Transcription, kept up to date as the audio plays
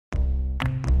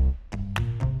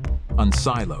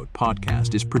Unsiloed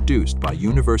podcast is produced by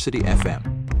University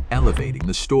FM, elevating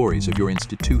the stories of your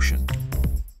institution.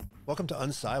 Welcome to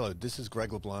Unsiloed. This is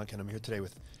Greg LeBlanc, and I'm here today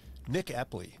with Nick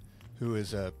Epley, who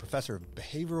is a professor of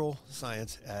behavioral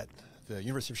science at the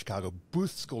University of Chicago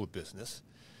Booth School of Business,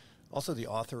 also the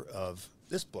author of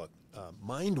this book,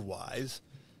 Mindwise,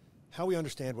 How We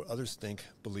Understand What Others Think,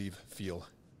 Believe, Feel,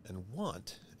 and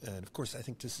Want. And of course, I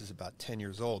think this is about 10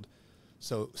 years old.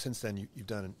 So since then, you've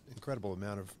done an incredible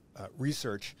amount of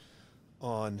research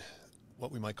on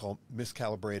what we might call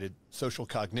miscalibrated social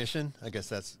cognition. I guess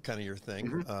that's kind of your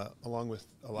thing, along with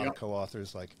a lot of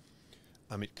co-authors like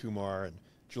Amit Kumar and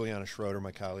Juliana Schroeder,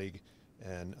 my colleague,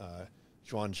 and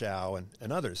Zhuan Zhao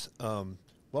and others.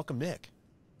 Welcome, Nick.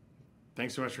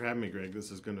 Thanks so much for having me, Greg. This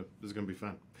is gonna be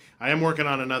fun. I am working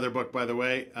on another book, by the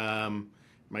way.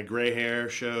 My gray hair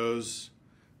shows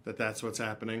that that's what's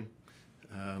happening.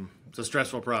 It's a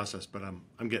stressful process, but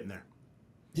I'm getting there.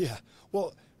 Yeah.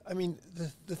 Well, I mean,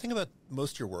 the thing about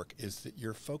most of your work is that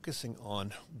you're focusing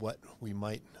on what we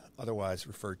might otherwise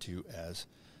refer to as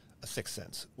a sixth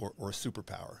sense or a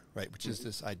superpower, right? Which is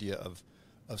this idea of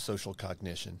social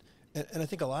cognition. And I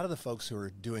think a lot of the folks who are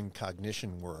doing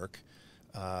cognition work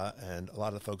and a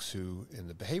lot of the folks who in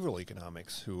the behavioral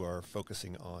economics who are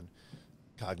focusing on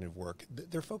cognitive work,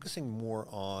 they're focusing more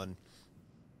on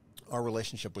our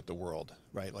relationship with the world,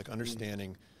 right? Like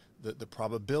understanding the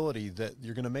probability that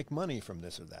you're going to make money from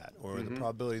this or that, or the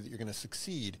probability that you're going to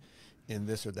succeed in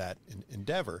this or that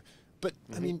endeavor. But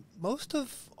I mean, most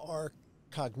of our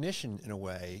cognition in a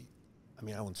way, I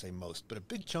mean, I wouldn't say most, but a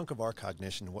big chunk of our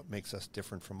cognition, what makes us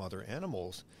different from other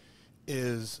animals,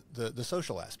 is the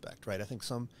social aspect, right? I think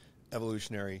some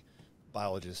evolutionary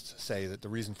biologists say that the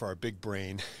reason for our big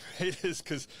brain, right, is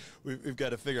because we've got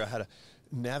to figure out how to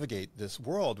navigate this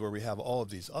world where we have all of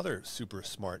these other super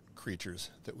smart creatures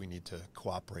that we need to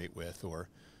cooperate with or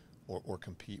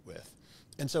compete with.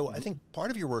 And so I think part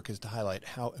of your work is to highlight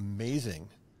how amazing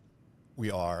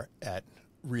we are at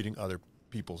reading other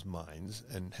people's minds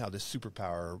and how this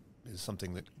superpower is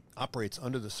something that operates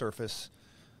under the surface,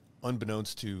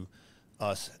 unbeknownst to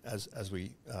us as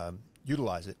we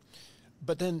utilize it.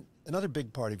 But then another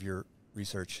big part of your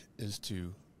research is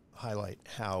to highlight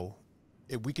how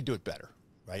we could do it better,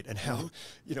 right? And how,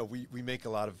 we make a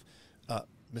lot of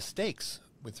mistakes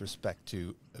with respect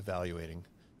to evaluating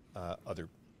other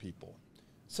people.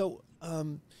 So,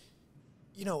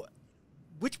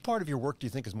 which part of your work do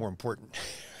you think is more important?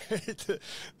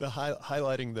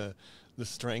 Highlighting the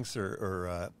strengths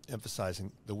or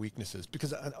emphasizing the weaknesses?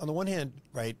 Because on the one hand,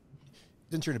 right,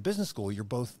 since you're in a business school, you're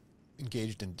both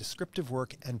engaged in descriptive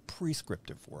work and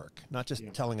prescriptive work, not just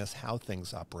telling us how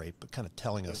things operate, but kind of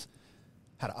telling us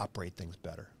how to operate things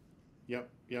better. Yep.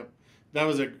 That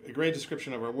was a great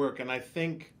description of our work, and I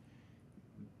think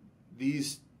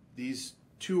these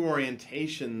two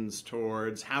orientations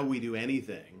towards how we do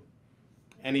anything,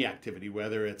 any activity,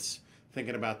 whether it's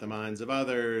thinking about the minds of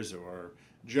others or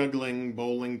juggling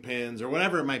bowling pins or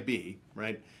whatever it might be,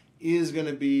 right, is going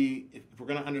to be, if we're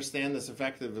going to understand this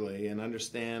effectively and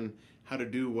understand how to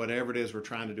do whatever it is we're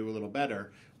trying to do a little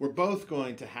better, we're both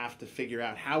going to have to figure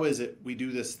out how is it we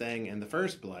do this thing in the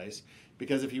first place.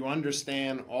 Because if you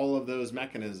understand all of those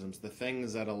mechanisms, the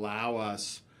things that allow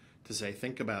us to, say,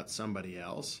 think about somebody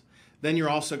else, then you're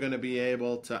also going to be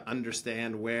able to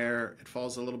understand where it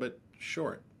falls a little bit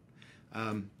short.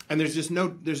 And there's just no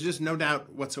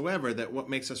doubt whatsoever that what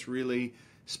makes us really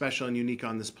special and unique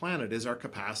on this planet is our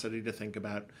capacity to think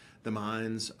about the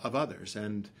minds of others.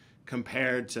 And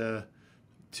compared to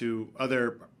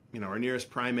other, our nearest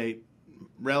primate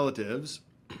relatives,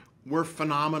 we're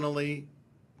phenomenally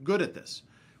good at this.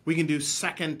 We can do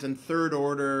second and third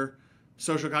order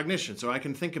social cognition. So I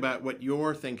can think about what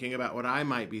you're thinking about what I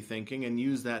might be thinking and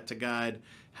use that to guide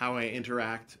how I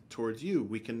interact towards you.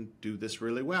 We can do this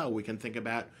really well. We can think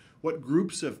about what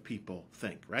groups of people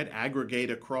think, right? Aggregate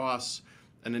across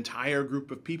an entire group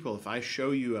of people. If I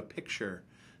show you a picture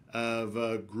of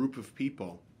a group of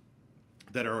people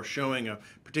that are showing a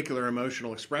particular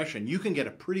emotional expression, you can get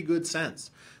a pretty good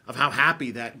sense of how happy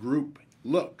that group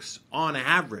looks on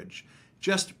average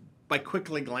just by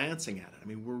quickly glancing at it. I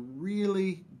mean, we're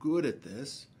really good at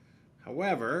this.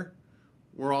 However,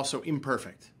 we're also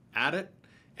imperfect at it.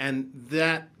 And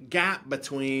that gap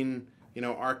between,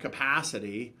 our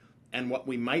capacity and what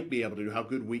we might be able to do, how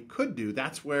good we could do,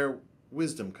 that's where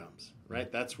wisdom comes,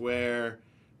 right? That's where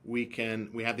we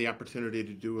have the opportunity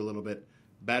to do a little bit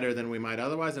better than we might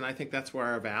otherwise. And I think that's where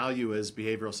our value as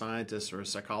behavioral scientists or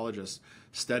psychologists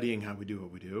studying how we do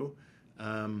what we do,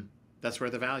 that's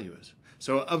where the value is.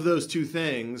 So of those two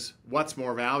things, what's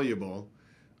more valuable?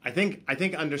 I think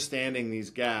understanding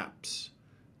these gaps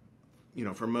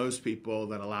for most people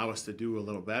that allow us to do a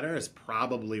little better is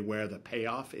probably where the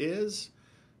payoff is.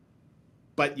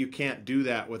 But you can't do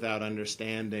that without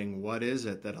understanding what is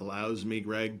it that allows me,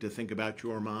 Greg, to think about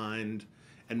your mind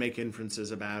and make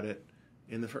inferences about it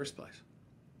in the first place.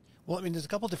 Well, I mean, there's a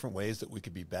couple different ways that we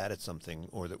could be bad at something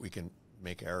or that we can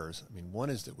make errors. I mean, one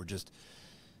is that we're just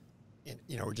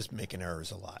making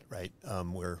errors a lot, right?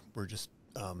 We're just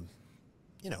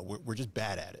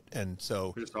bad at it. And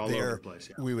so just all over the place,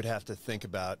 yeah. We would have to think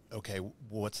about, okay,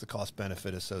 what's the cost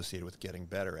benefit associated with getting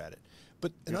better at it?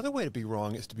 But another way to be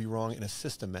wrong is to be wrong in a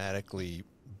systematically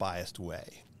biased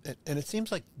way. And it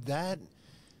seems like that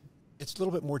it's a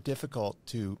little bit more difficult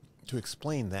to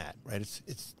explain that, right?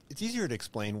 It's easier to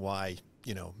explain why,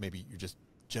 maybe you're just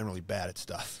generally bad at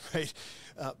stuff, right?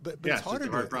 But it's harder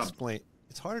to explain.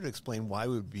 It's harder to explain why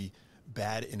we would be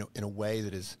bad in a way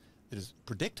that is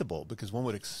predictable, because one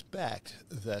would expect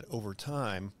that over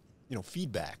time,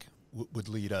 feedback would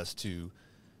lead us to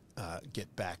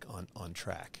get back on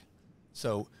track.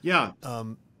 So yeah.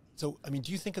 So I mean,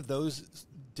 do you think of those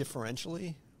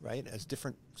differentially, right, as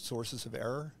different sources of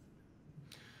error?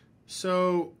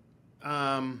 So,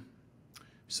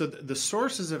 the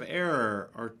sources of error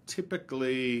are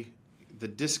typically the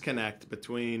disconnect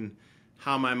between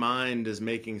how my mind is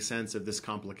making sense of this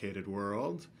complicated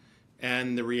world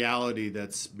and the reality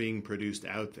that's being produced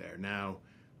out there. Now,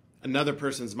 another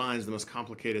person's mind is the most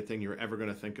complicated thing you're ever going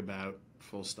to think about,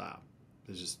 full stop.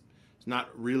 It's not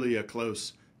really a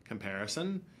close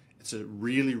comparison. It's a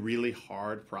really, really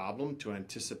hard problem to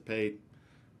anticipate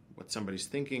what somebody's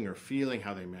thinking or feeling,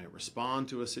 how they might respond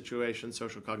to a situation.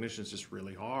 Social cognition is just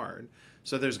really hard.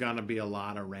 So there's going to be a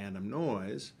lot of random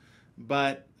noise.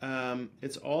 But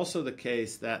it's also the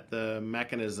case that the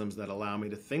mechanisms that allow me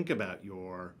to think about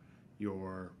your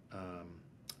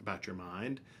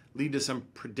mind lead to some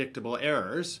predictable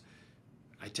errors.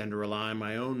 I tend to rely on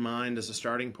my own mind as a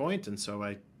starting point, and so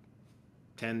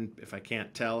if I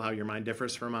can't tell how your mind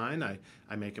differs from mine,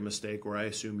 I make a mistake where I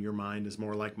assume your mind is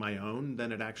more like my own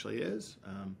than it actually is.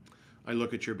 I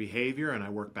look at your behavior and I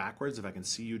work backwards. If I can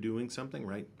see you doing something,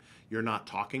 right? You're not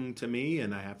talking to me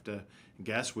and I have to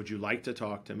guess, would you like to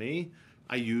talk to me?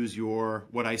 I use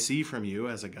what I see from you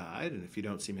as a guide, and if you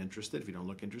don't seem interested, if you don't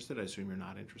look interested, I assume you're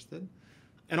not interested.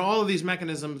 And all of these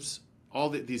mechanisms,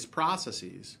 these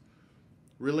processes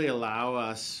really allow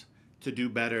us to do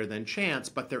better than chance,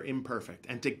 but they're imperfect.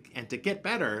 And to get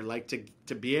better, like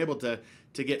to be able to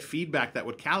get feedback that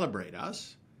would calibrate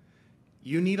us,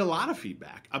 you need a lot of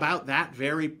feedback about that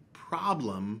very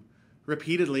problem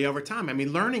repeatedly over time. I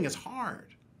mean, learning is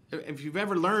hard. If you've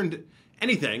ever learned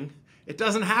anything, it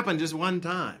doesn't happen just one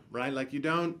time, right? Like you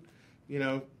don't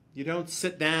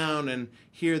sit down and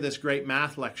hear this great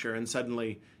math lecture and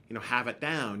suddenly, have it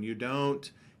down. You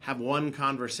don't have one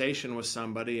conversation with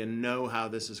somebody and know how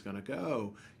this is going to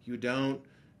go. You don't,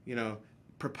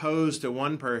 propose to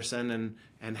one person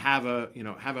and have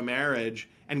a marriage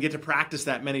and get to practice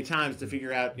that many times to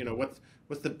figure out,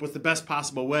 what's the best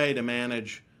possible way to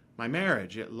manage my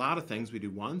marriage. A lot of things we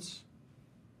do once,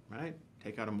 right?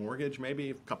 Take out a mortgage maybe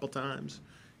a couple times.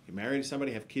 You marry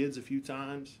somebody, have kids a few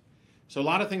times. So a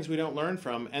lot of things we don't learn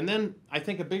from. And then I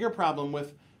think a bigger problem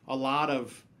with a lot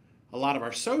of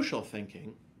our social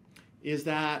thinking is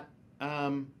that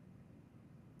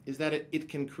it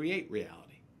can create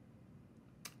reality,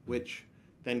 which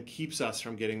then keeps us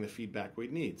from getting the feedback we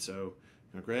need. So,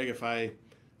 Greg, if I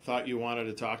thought you wanted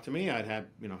to talk to me, I'd have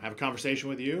a conversation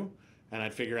with you, and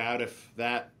I'd figure out if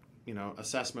that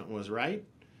assessment was right.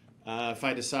 If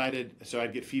I decided, so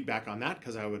I'd get feedback on that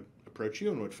because I would approach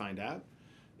you and would find out.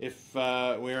 If we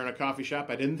were in a coffee shop,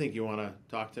 I didn't think you want to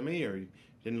talk to me or you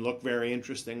didn't look very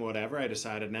interesting, whatever, I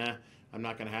decided, I'm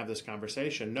not going to have this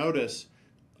conversation. Notice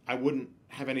I wouldn't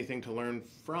have anything to learn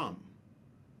from.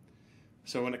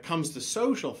 So when it comes to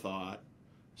social thought,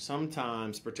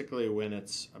 sometimes, particularly when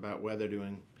it's about whether to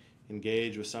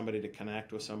engage with somebody, to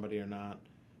connect with somebody or not,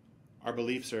 our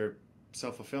beliefs are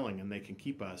self-fulfilling and they can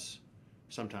keep us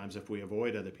sometimes, if we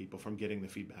avoid other people, from getting the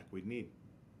feedback we need.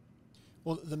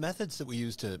 Well, the methods that we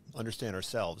use to understand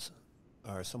ourselves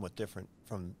are somewhat different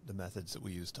from the methods that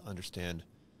we use to understand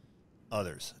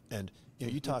others. And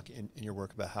you talk in your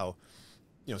work about how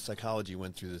psychology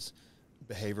went through this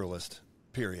behavioralist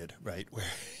period, right,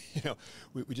 where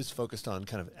we just focused on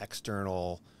kind of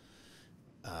external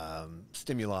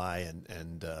stimuli and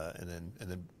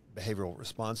then behavioral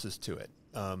responses to it.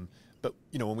 But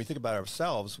when we think about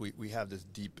ourselves, we have this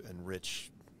deep and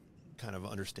rich kind of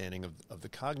understanding of the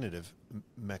cognitive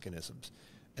mechanisms.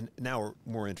 And now we're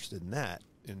more interested in that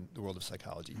in the world of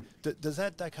psychology. Does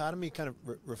that dichotomy kind of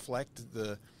reflect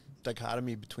the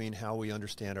dichotomy between how we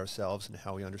understand ourselves and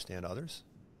how we understand others?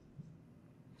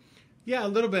 Yeah, a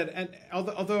little bit. And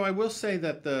although I will say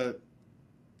that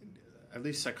at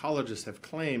least psychologists have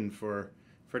claimed for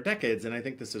decades, and I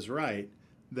think this is right,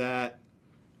 that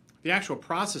the actual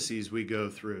processes we go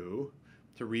through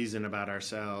to reason about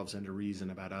ourselves and to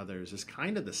reason about others is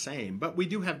kind of the same, but we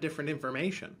do have different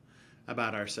information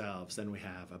about ourselves than we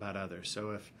have about others.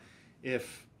 So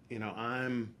if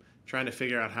I'm trying to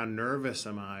figure out how nervous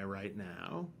am I right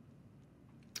now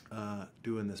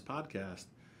doing this podcast,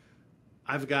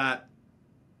 I've got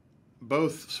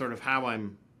both sort of how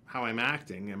I'm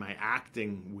acting. Am I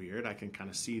acting weird? I can kind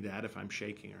of see that if I'm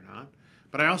shaking or not.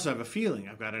 But I also have a feeling.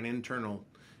 I've got an internal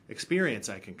experience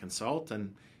I can consult,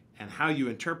 and how you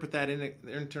interpret that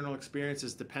internal experience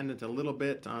is dependent a little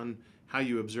bit on how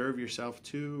you observe yourself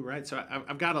too, right? So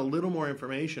I've got a little more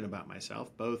information about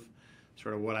myself, both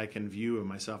sort of what I can view of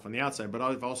myself on the outside, but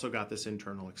I've also got this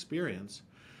internal experience.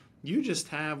 You just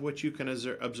have what you can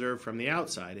observe from the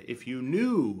outside. If you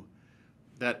knew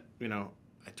that,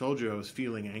 I told you I was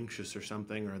feeling anxious or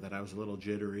something, or that I was a little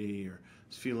jittery or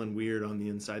was feeling weird on the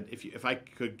inside, if I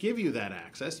could give you that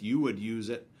access, you would use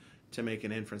it to make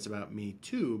an inference about me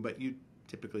too, but you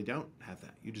typically don't have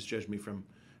that. You just judge me from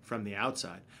the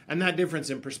outside. And that difference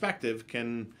in perspective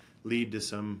can lead to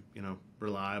some,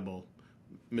 reliable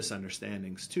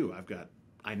misunderstandings too.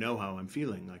 I know how I'm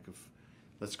feeling. Like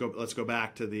let's go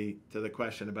back to the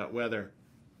question about whether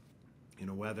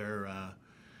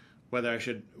I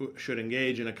should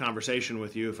engage in a conversation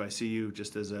with you if I see you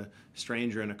just as a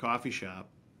stranger in a coffee shop.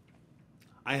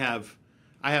 I have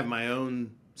my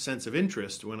own sense of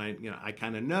interest when I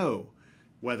kind of know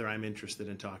whether I'm interested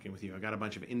in talking with you. I got a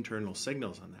bunch of internal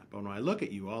signals on that. But when I look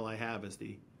at you, all I have is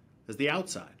the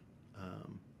outside.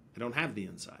 I don't have the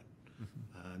inside,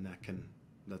 and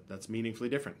that's meaningfully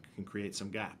different. It can create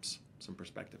some gaps, some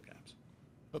perspective gaps.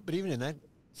 But even in that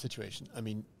situation, I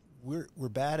mean, we're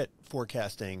bad at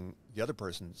forecasting the other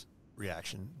person's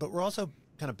reaction, but we're also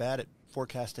kind of bad at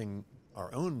forecasting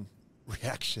our own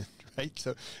reaction, right?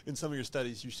 So in some of your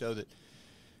studies, you show that,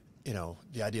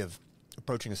 the idea of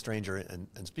approaching a stranger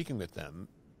and speaking with them,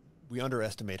 we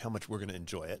underestimate how much we're going to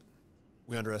enjoy it.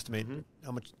 We underestimate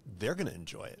how much they're going to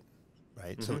enjoy it,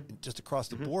 right? So just across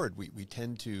the board, we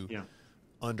tend to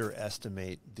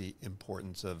underestimate the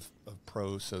importance of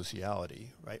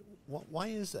pro-sociality, right? Why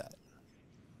is that?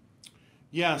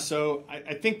 Yeah, so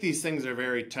I think these things are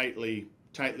very tightly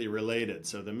related.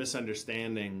 So the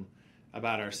misunderstanding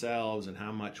about ourselves and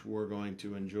how much we're going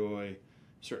to enjoy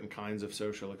certain kinds of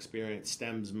social experience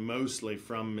stems mostly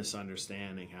from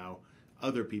misunderstanding how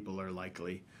other people are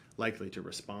likely to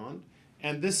respond.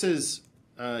 And this is,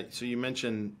 so you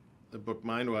mentioned the book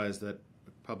Mindwise that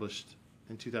published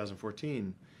in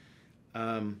 2014.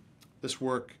 This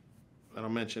work that I'll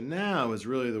mention now is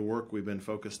really the work we've been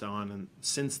focused on, and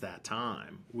since that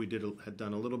time we had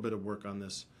done a little bit of work on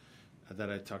this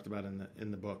that I talked about in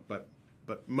the book, but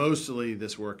mostly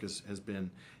this work has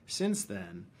been since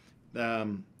then,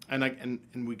 and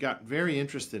we got very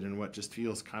interested in what just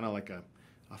feels kind of like a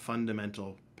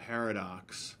fundamental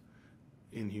paradox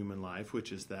in human life,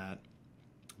 which is that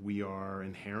we are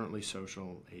inherently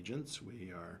social agents.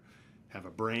 We have a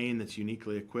brain that's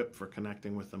uniquely equipped for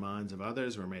connecting with the minds of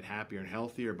others. We're made happier and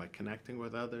healthier by connecting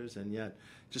with others. And yet,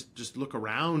 just look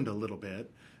around a little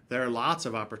bit. There are lots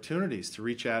of opportunities to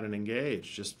reach out and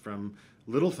engage, just from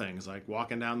little things like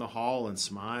walking down the hall and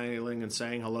smiling and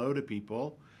saying hello to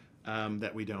people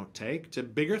that we don't take, to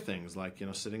bigger things like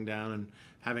sitting down and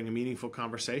having a meaningful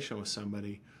conversation with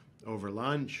somebody over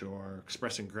lunch, or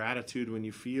expressing gratitude when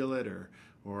you feel it,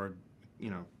 or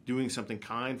doing something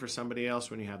kind for somebody else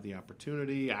when you have the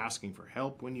opportunity, asking for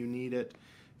help when you need it,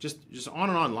 just on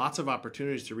and on. Lots of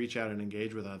opportunities to reach out and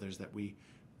engage with others that we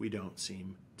don't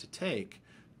seem to take.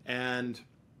 And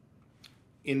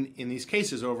in these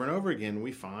cases, over and over again,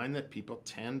 we find that people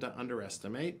tend to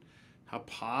underestimate how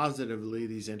positively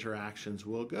these interactions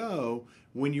will go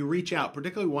when you reach out,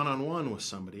 particularly one-on-one with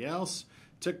somebody else,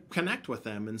 to connect with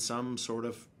them in some sort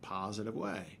of positive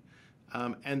way.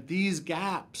 And these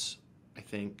gaps, I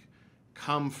think,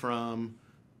 come from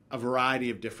a variety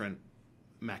of different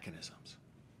mechanisms.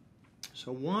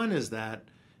 So one is that,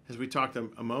 as we talked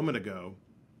a moment ago,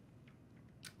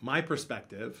 my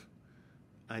perspective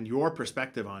and your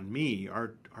perspective on me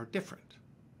are different,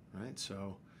 right?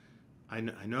 So I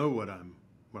know what I'm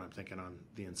thinking on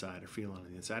the inside or feeling on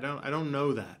the inside. I don't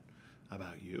know that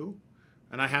about you,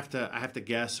 and I have to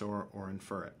guess or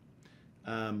infer it.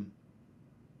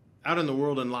 Out in the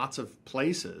world, in lots of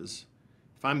places,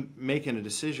 if I'm making a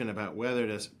decision about whether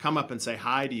to come up and say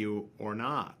hi to you or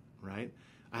not, right,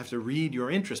 I have to read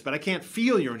your interest, but I can't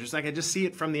feel your interest. I can just see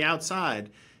it from the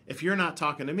outside. If you're not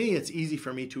talking to me, it's easy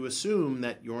for me to assume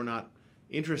that you're not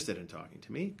interested in talking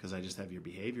to me because I just have your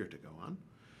behavior to go on.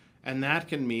 And that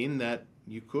can mean that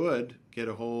you could get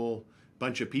a whole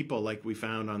bunch of people like we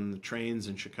found on the trains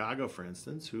in Chicago, for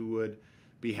instance, who would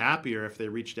be happier if they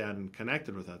reached out and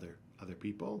connected with other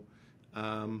people,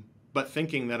 but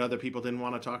thinking that other people didn't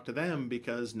want to talk to them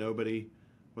because nobody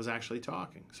was actually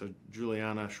talking. So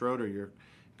Juliana Schroeder, your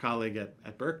colleague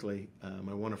at Berkeley,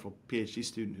 my wonderful PhD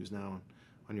student who's now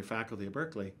on your faculty at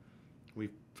Berkeley, we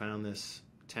found this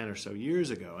 10 or so years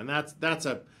ago, and that's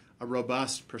a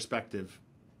robust perspective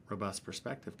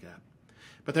gap.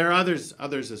 But there are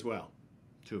others as well,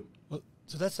 too. Well,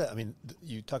 so that's I mean,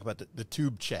 you talk about the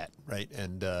tube chat, right?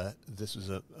 And this was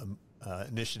a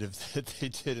initiative that they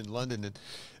did in London, and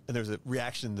there was a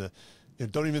reaction to,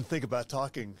 don't even think about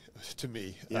talking to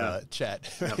me, chat,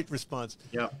 right? Yep. Response.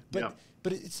 Yeah.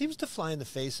 But it seems to fly in the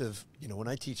face of, when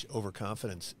I teach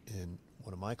overconfidence in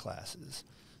one of my classes,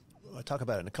 I talk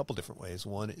about it in a couple different ways.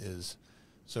 One is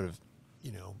sort of,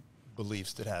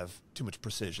 beliefs that have too much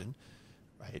precision,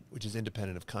 right, which is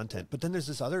independent of content. But then there's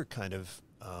this other kind of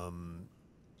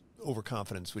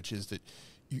overconfidence, which is that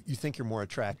you think you're more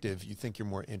attractive, you think you're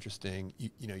more interesting,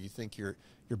 you think you're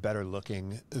better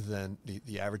looking than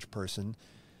the average person.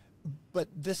 But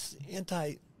this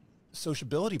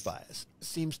anti-sociability bias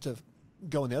seems to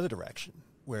go in the other direction,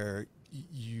 where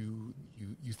you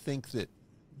think that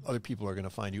other people are going to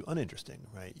find you uninteresting,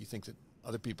 right? You think that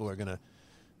other people are going to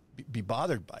be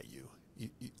bothered by you.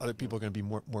 Other people are going to be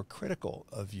more critical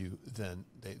of you than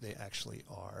they actually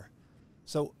are.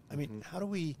 So, I mean, how do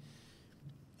we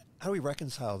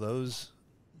reconcile those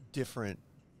different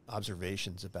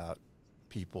observations about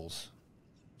people's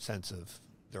sense of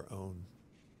their own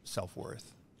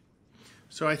self-worth?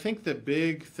 So I think the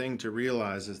big thing to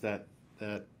realize is that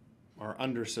our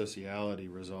under-sociality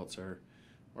results are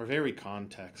very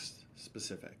context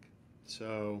specific.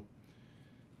 So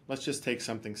let's just take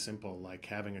something simple like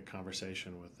having a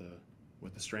conversation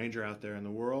with a stranger out there in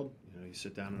the world. You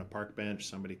sit down on a park bench,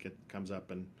 somebody comes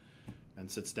up and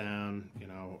sits down,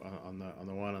 on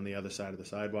the one on the other side of the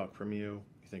sidewalk from you.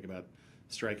 You think about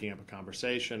striking up a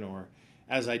conversation, or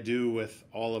as I do with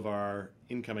all of our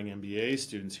incoming MBA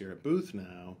students here at Booth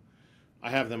now,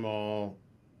 I have them all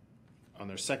on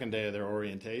their second day of their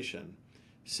orientation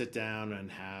sit down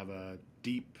and have a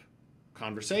deep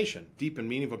and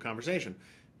meaningful conversation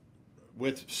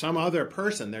with some other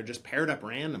person. They're just paired up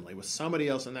randomly with somebody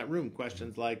else in that room.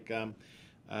 Questions like,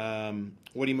 what are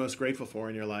you most grateful for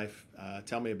in your life?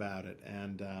 Tell me about it.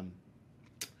 And,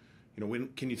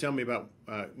 can you tell me about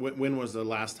when was the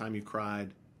last time you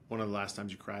cried? One of the last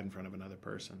times you cried in front of another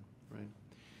person, right?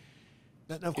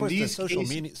 Now, of course, the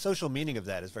social meaning of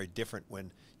that is very different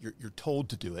when you're told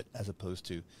to do it, as opposed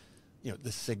to,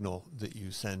 the signal that you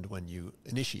send when you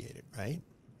initiate it, right?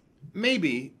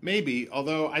 Maybe.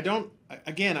 Although I don't.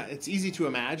 Again, it's easy to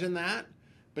imagine that,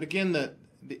 but again,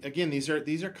 these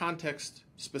are context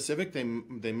specific.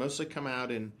 They mostly come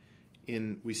out in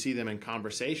we see them in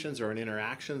conversations or in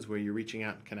interactions where you're reaching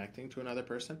out and connecting to another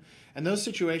person, and those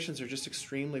situations are just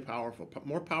extremely powerful,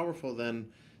 more powerful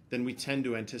than we tend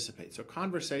to anticipate. So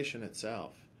conversation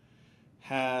itself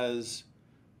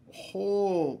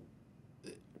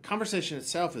Conversation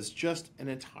itself is just an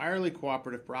entirely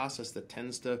cooperative process that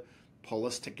tends to pull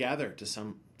us together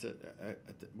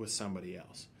with somebody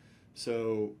else.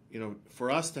 So, for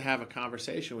us to have a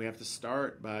conversation, we have to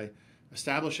start by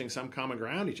establishing some common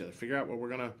ground each other, figure out what we're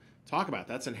going to talk about.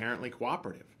 That's inherently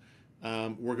cooperative.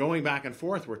 We're going back and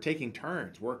forth. We're taking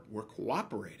turns. We're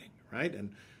cooperating, right?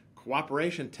 And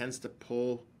cooperation tends to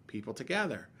pull people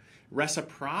together.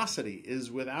 Reciprocity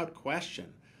is without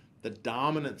question the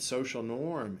dominant social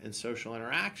norm in social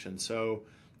interaction. So,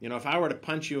 if I were to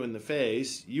punch you in the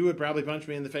face, you would probably punch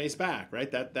me in the face back,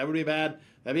 right? That would be bad.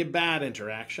 That'd be a bad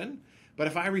interaction. But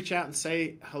if I reach out and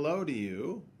say hello to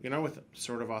you, with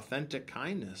sort of authentic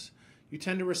kindness, you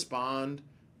tend to respond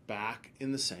back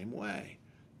in the same way.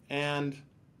 And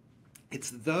it's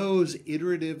those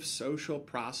iterative social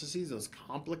processes, those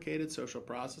complicated social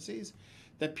processes,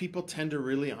 that people tend to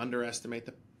really underestimate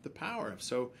the power of.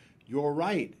 So you're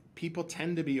right. People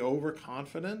tend to be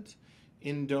overconfident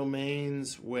in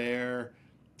domains where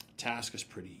task is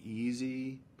pretty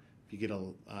easy. If you get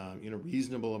a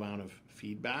reasonable amount of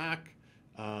feedback,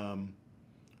 not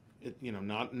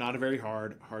a very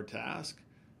hard task.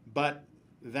 But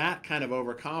that kind of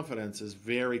overconfidence is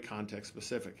very context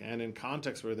specific, and in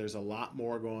contexts where there's a lot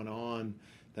more going on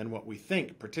than what we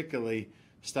think, particularly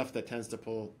stuff that tends to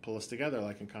pull us together,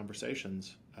 like in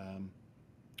conversations.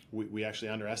 We actually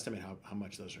underestimate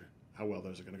how how well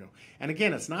those are going to go. And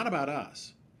again, it's not about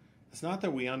us. It's not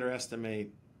that we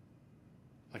underestimate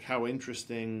like how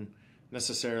interesting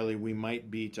necessarily we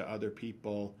might be to other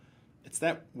people. It's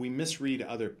that we misread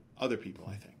other people,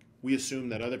 I think. We assume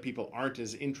that other people aren't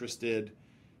as interested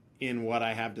in what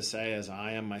I have to say as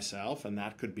I am myself, and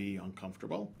that could be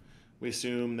uncomfortable. We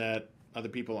assume that other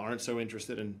people aren't so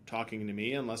interested in talking to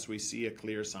me unless we see a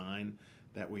clear sign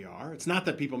that we are. It's not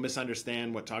that people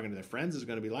misunderstand what talking to their friends is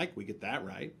going to be like. We get that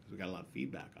right. We got a lot of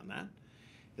feedback on that.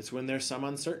 It's when there's some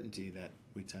uncertainty that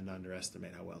we tend to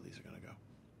underestimate how well these are going to go.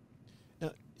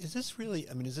 Now, is this really,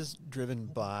 I mean, is this driven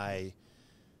by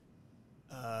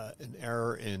an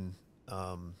error in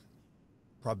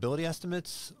probability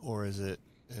estimates, or is it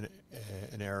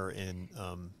an error in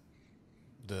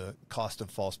the cost of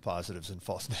false positives and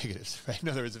false negatives, right? In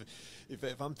other words,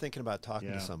 if I'm thinking about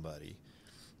talking to somebody,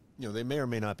 you know, they may or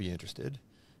may not be interested,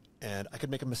 and I could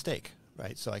make a mistake,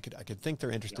 right? So I could think they're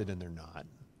interested and they're not,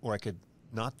 or I could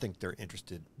not think they're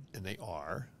interested and they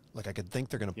are. Like I could think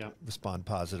they're going to respond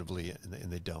positively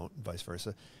and they don't, and vice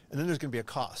versa. And then there's going to be a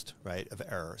cost, right, of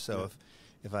error. So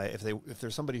if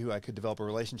there's somebody who I could develop a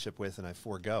relationship with and I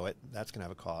forego it, that's going to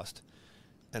have a cost.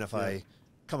 And if I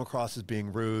come across as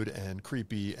being rude and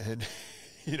creepy and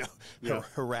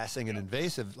harassing and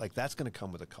invasive, like that's going to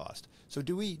come with a cost. So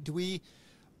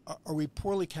are we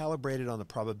poorly calibrated on the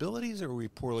probabilities, or are we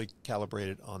poorly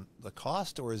calibrated on the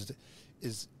cost, or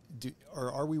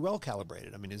or are we well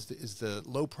calibrated? I mean, is the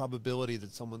low probability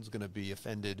that someone's going to be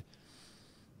offended,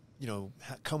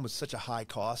 come with such a high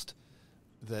cost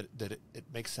that it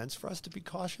makes sense for us to be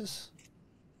cautious?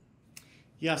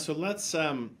 Yeah. So let's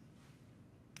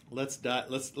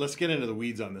get into the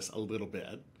weeds on this a little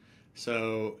bit.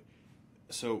 So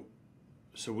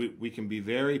we can be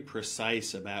very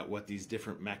precise about what these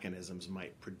different mechanisms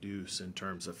might produce in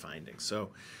terms of findings.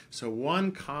 So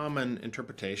one common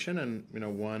interpretation, and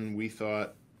one we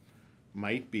thought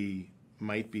might be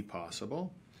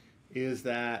possible, is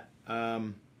that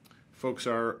folks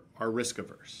are risk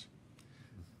averse,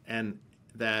 and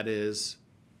that is,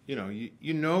 you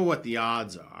know what the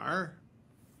odds are,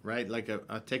 right? Like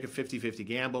take a 50-50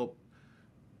 gamble.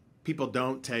 People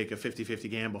don't take a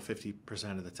 50-50 gamble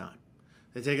 50% of the time.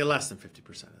 They take it less than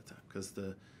 50% of the time because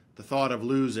the thought of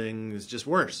losing is just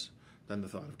worse than the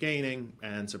thought of gaining,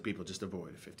 and so people just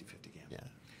avoid a 50-50 gamble. Yeah.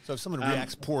 So if someone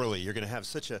reacts poorly, you're going to have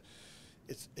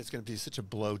it's going to be such a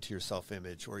blow to your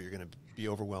self-image, or you're going to be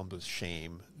overwhelmed with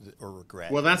shame or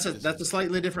regret. Well, that's a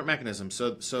slightly different mechanism.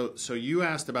 So you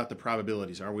asked about the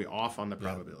probabilities. Are we off on the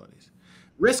probabilities? Yeah.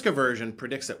 Risk aversion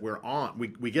predicts that we're on.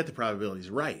 We get the probabilities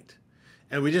right.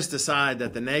 And we just decide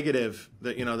that the negative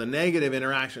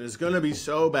interaction is going to be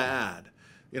so bad,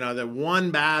 that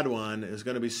one bad one is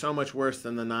going to be so much worse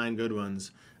than the 9 good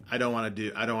ones. I don't want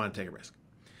to take a risk.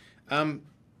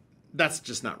 That's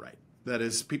just not right. That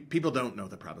is, people don't know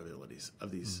the probabilities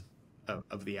of these,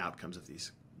 of the outcomes of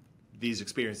these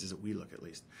experiences that we look at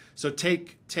least. So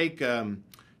take the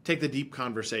deep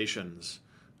conversations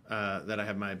that I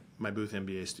have my Booth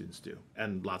MBA students do,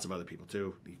 and lots of other people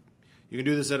too. You can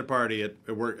do this at a party.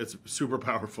 At work, it's a super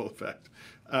powerful effect.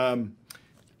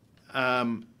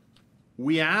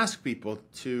 We ask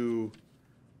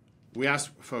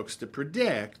folks to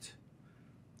predict,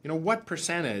 what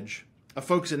percentage of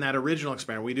folks in that original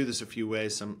experiment. We do this a few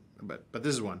ways, but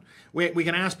this is one. We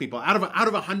can ask people out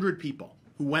of 100 people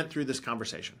who went through this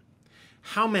conversation,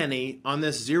 how many on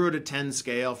this 0 to 10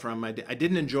 scale from I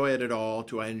didn't enjoy it at all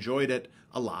to I enjoyed it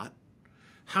a lot,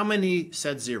 how many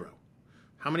said 0?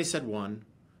 How many said 1?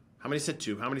 How many said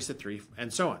 2? How many said 3?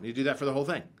 And so on. You do that for the whole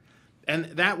thing. And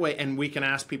that way, and we can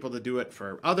ask people to do it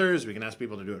for others. We can ask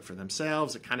people to do it for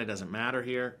themselves. It kind of doesn't matter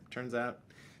here, it turns out.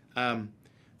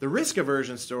 The risk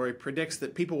aversion story predicts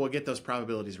that people will get those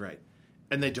probabilities right.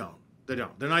 And they don't. They're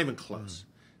not even close.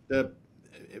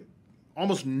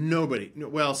 Almost nobody.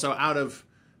 Well, so out of,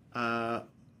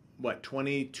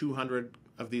 2,200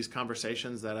 of these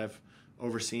conversations that I've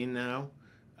overseen now,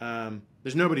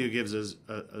 there's nobody who gives us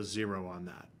a 0 on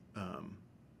that.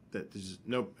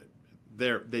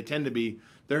 They tend to be.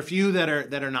 There are a few that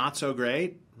are not so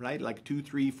great, right? Like 2,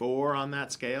 3, 4 on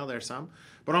that scale. There's some,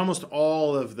 but almost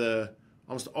all of the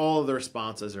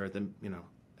responses are at the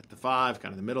 5,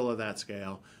 kind of the middle of that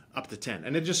scale, up to 10,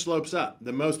 and it just slopes up.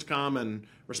 The most common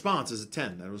response is a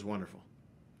 10. That was wonderful.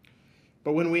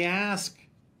 But when we ask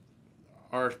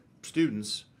our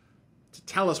students to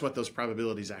tell us what those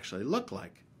probabilities actually look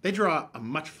like, they draw a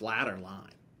much flatter line.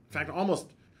 In fact, almost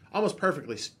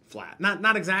perfectly flat.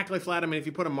 Not exactly flat. I mean, if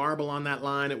you put a marble on that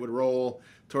line, it would roll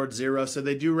towards 0. So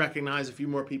they do recognize a few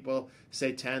more people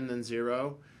say 10 than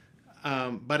 0.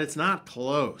 but it's not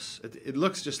close. It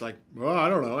looks just like, well, I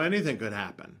don't know, anything could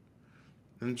happen.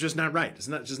 And it's just not right. It's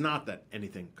not just not that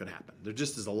anything could happen. There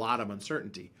just is a lot of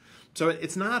uncertainty. So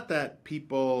it's not that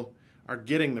people are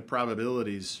getting the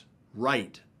probabilities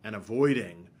right and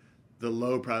avoiding the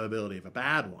low probability of a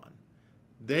bad one.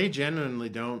 They genuinely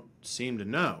don't seem to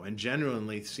know, and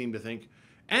genuinely seem to think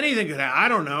anything could happen. I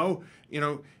don't know.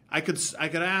 I could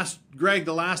ask Greg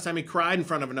the last time he cried in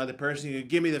front of another person. He could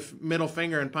give me the middle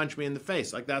finger and punch me in the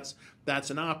face. Like that's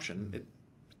an option.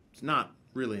 It's not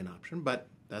really an option, but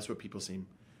that's what people seem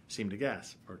to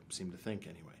guess, or seem to think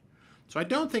anyway. So I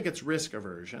don't think it's risk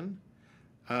aversion,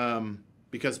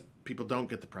 because people don't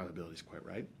get the probabilities quite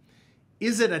right.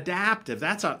 Is it adaptive?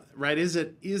 That's right. Is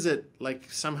it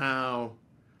like somehow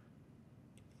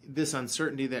this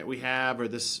uncertainty that we have, or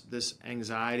this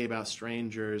anxiety about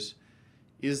strangers,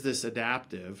 is this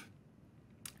adaptive?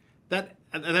 That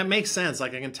makes sense.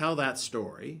 Like, I can tell that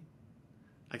story.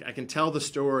 I can tell the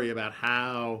story about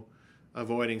how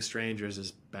avoiding strangers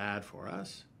is bad for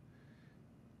us.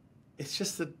 It's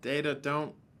just the data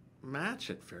don't match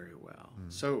it very well.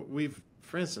 So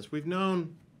for instance, we've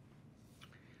known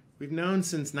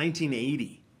since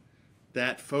 1980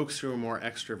 that folks who are more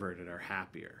extroverted are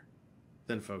happier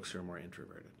than folks who are more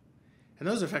introverted. And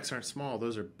those effects aren't small,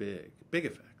 those are big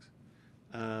effects.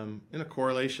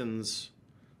 Correlations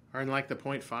are in like the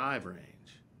 0.5 range.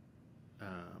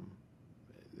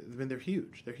 They're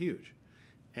huge.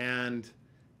 And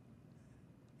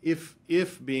if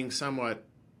being somewhat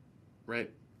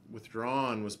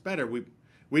withdrawn was better, we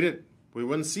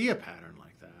wouldn't see a pattern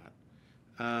like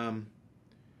that.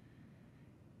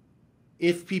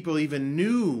 If people even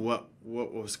knew what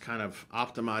was kind of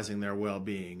optimizing their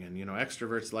well-being, and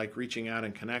extroverts like reaching out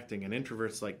and connecting, and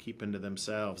introverts like keeping to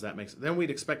themselves, then we'd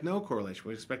expect no correlation.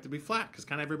 We'd expect it to be flat, because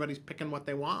kind of everybody's picking what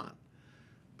they want.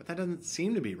 But that doesn't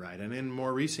seem to be right. And in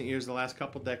more recent years, the last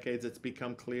couple decades, it's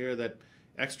become clear that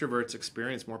extroverts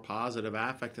experience more positive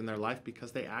affect in their life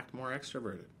because they act more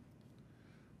extroverted.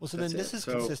 Well, so then this is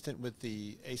consistent with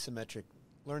the asymmetric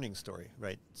learning story,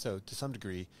 right? So to some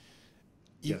degree,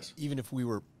 yes. Even if we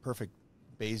were perfect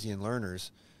Bayesian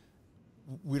learners,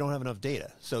 we don't have enough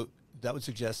data. So that would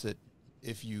suggest that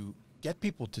if you get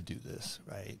people to do this,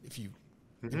 right, if you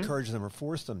encourage them or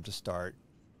force them to start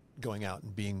going out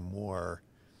and being more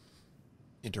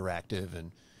interactive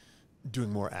and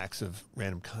doing more acts of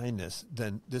random kindness,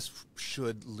 then this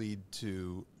should lead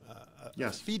to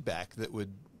feedback that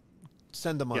would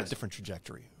send them on a different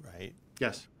trajectory, right?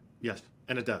 Yes,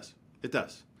 and it does.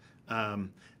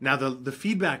 Now, the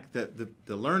feedback, the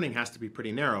learning has to be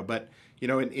pretty narrow, but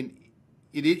it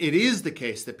is the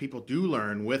case that people do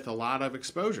learn with a lot of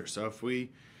exposure. So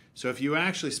if you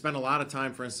actually spend a lot of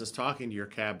time, for instance, talking to your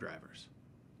cab drivers,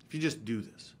 if you just do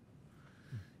this,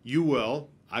 you will,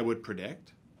 I would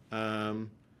predict,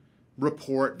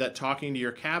 report that talking to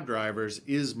your cab drivers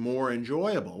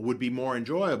would be more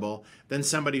enjoyable than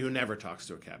somebody who never talks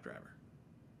to a cab driver,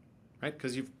 right?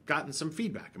 Because you've gotten some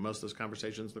feedback, and most of those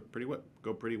conversations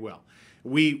go pretty well.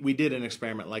 We did an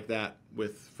experiment like that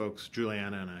with folks,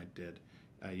 Juliana and I did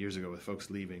years ago, with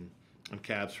folks leaving on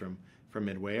cabs from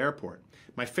Midway Airport.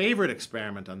 My favorite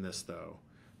experiment on this, though,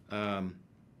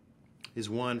 is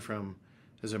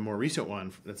a more recent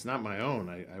one that's not my own.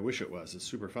 I wish it was. It's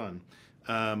super fun.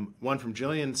 One from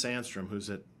Gillian Sandstrom, who's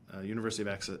at University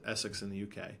of Essex in the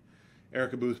UK,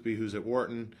 Erica Boothby, who's at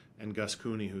Wharton, and Gus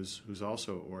Cooney, who's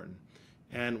also at Wharton.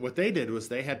 And what they did was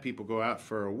they had people go out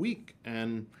for a week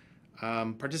and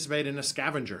participate in a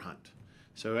scavenger hunt.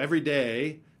 So every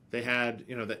day they had,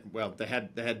 they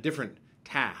had different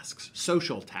tasks,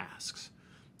 social tasks,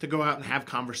 to go out and have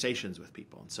conversations with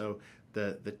people. And so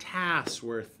the tasks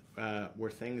were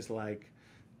things like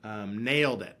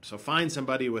nailed it. So find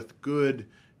somebody with good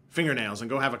fingernails and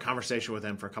go have a conversation with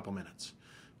them for a couple minutes.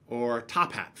 Or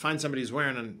top hat, find somebody who's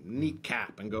wearing a neat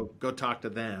cap and go talk to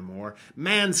them. Or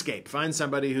manscape, find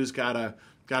somebody who's got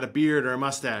a beard or a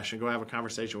mustache and go have a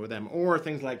conversation with them. Or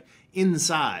things like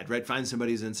inside, right? Find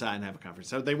somebody who's inside and have a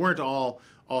conversation. So they weren't all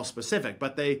specific,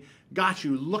 but they got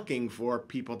you looking for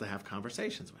people to have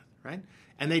conversations with, right?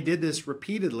 And they did this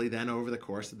repeatedly then over the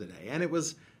course of the day. And it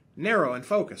was narrow and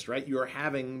focused, right? You're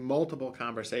having multiple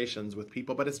conversations with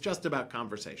people, but it's just about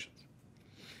conversations.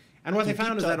 And what they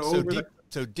found is that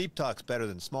So deep talk's better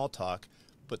than small talk,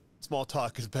 but small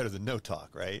talk is better than no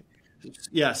talk, right?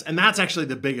 Yes, and that's actually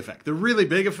the big effect. The really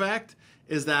big effect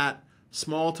is that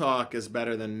small talk is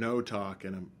better than no talk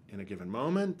in a given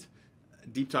moment.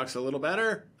 Deep talk's a little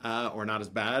better, or not as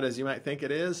bad as you might think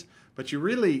it is. But you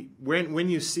really, when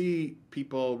you see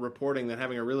people reporting that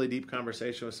having a really deep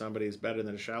conversation with somebody is better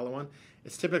than a shallow one,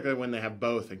 it's typically when they have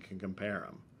both and can compare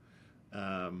them.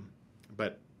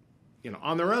 But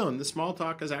on their own, the small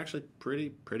talk is actually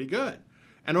pretty good.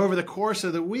 And over the course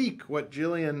of the week, what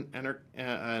Jillian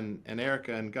and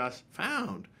Erica and Gus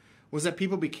found was that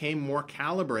people became more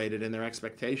calibrated in their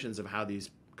expectations of how these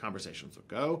conversations would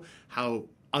go, how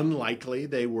unlikely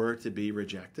they were to be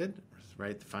rejected,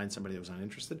 right? To find somebody that was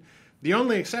uninterested. The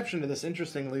only exception to this,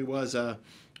 interestingly, was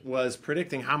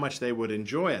predicting how much they would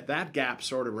enjoy it. That gap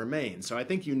sort of remains. So I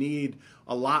think you need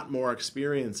a lot more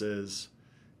experiences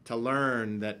to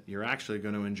learn that you're actually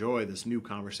going to enjoy this new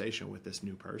conversation with this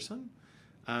new person.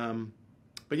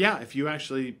 But yeah, if you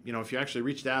actually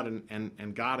reached out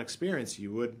and got experience,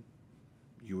 you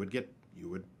would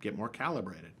get more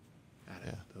calibrated at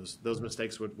it. Yeah. Those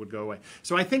mistakes would go away.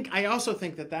 So I also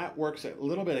think that works a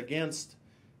little bit against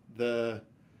the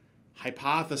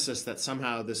hypothesis that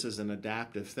somehow this is an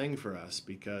adaptive thing for us,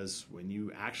 because when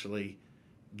you actually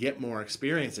get more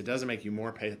experience, it doesn't make you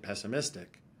more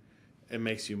pessimistic. It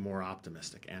makes you more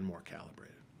optimistic and more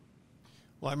calibrated.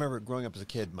 Well, I remember growing up as a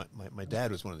kid, my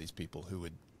dad was one of these people who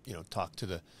would, talk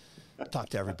to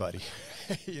everybody,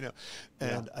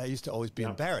 and I used to always be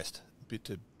embarrassed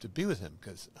to be with him,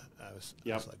 because I was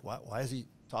like, why is he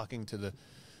talking to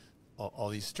all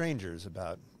these strangers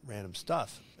about random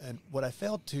stuff? And what I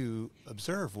failed to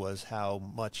observe was how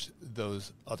much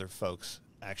those other folks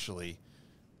actually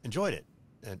enjoyed it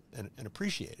and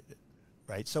appreciated it,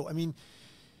 right? So, I mean,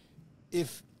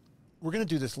 if we're going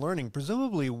to do this learning,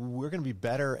 presumably we're going to be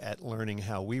better at learning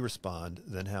how we respond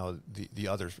than how the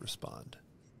others respond,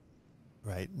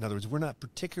 right? In other words, we're not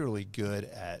particularly good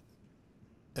at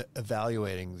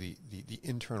evaluating the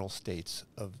internal states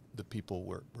of the people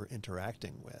we're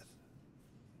interacting with.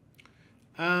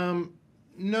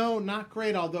 No, not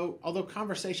great. Although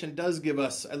conversation does give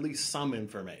us at least some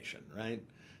information, right?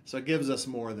 So it gives us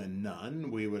more than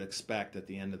none. We would expect at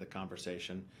the end of the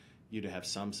conversation you to have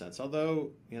some sense.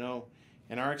 Although,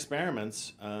 in our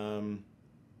experiments, people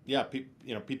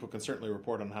can certainly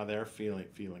report on how they're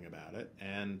feeling about it,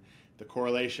 and the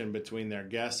correlation between their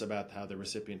guess about how the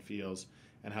recipient feels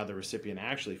and how the recipient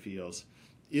actually feels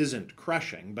isn't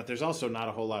crushing, but there's also not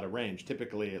a whole lot of range.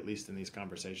 Typically, at least in these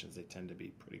conversations, they tend to be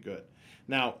pretty good.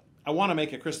 Now, I want to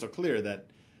make it crystal clear that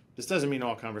this doesn't mean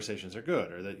all conversations are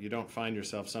good, or that you don't find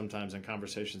yourself sometimes in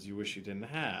conversations you wish you didn't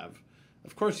have.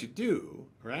 Of course you do,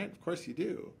 right? Of course you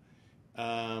do.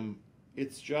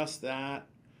 It's just that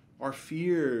our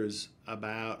fears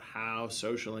about how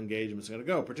social engagement is going to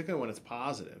go, particularly when it's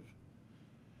positive,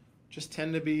 just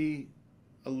tend to be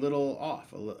a little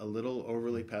off, a little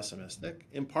overly pessimistic,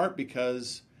 in part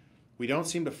because we don't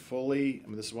seem to fully,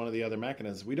 this is one of the other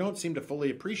mechanisms, we don't seem to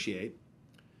fully appreciate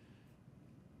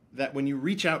that when you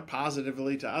reach out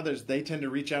positively to others, they tend to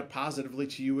reach out positively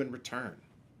to you in return.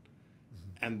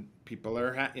 Mm-hmm. And people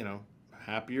are,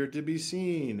 happier to be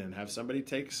seen and have somebody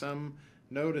take some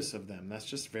notice of them. That's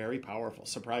just very powerful,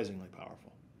 surprisingly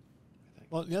powerful, I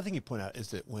think. Well, the other thing you point out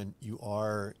is that when you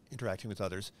are interacting with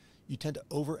others, you tend to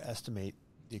overestimate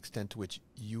the extent to which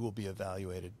you will be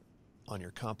evaluated on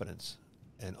your competence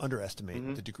and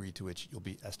underestimate the degree to which you'll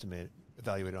be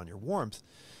evaluated on your warmth.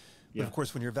 But of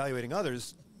course, when you're evaluating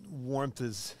others, warmth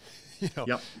is,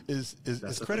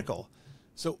 is critical.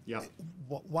 So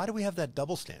why do we have that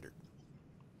double standard?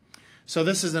 So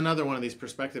this is another one of these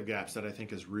perspective gaps that I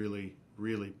think is really,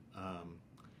 really,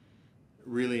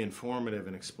 really informative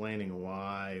in explaining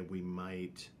why we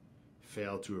might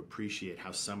fail to appreciate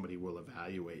how somebody will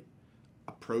evaluate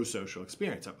a pro-social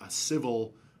experience, a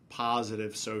civil,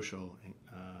 positive social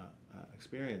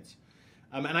experience.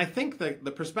 And I think that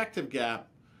the perspective gap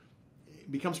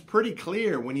becomes pretty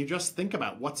clear when you just think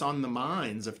about what's on the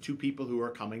minds of two people who are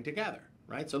coming together,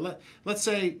 right? So let's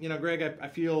say, Greg, I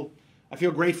feel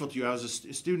grateful to you. I was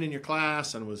a student in your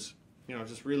class and was,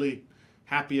 just really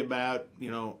happy about,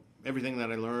 everything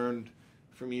that I learned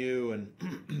from you,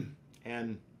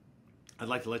 and I'd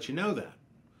like to let you know that.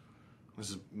 This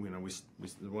is,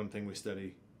 the one thing we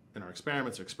study in our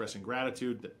experiments are expressing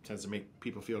gratitude. That tends to make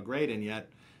people feel great, and yet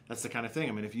that's the kind of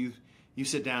thing. If you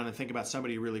sit down and think about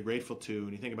somebody you're really grateful to,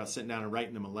 and you think about sitting down and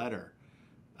writing them a letter.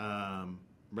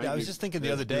 Right? Yeah, I was just thinking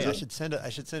the other day I should send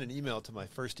an email to my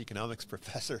first economics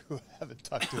professor who I haven't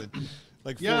talked to in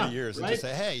like 40 years, and just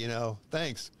say, hey,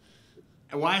 thanks.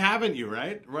 And why haven't you,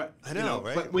 right? I know,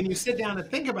 right? But when you sit down and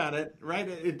think about it, right,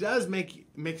 it does makes you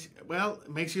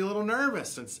a little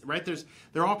nervous, and right there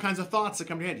are all kinds of thoughts that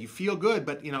come to your head. You feel good,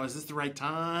 but is this the right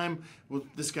time? Will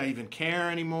this guy even care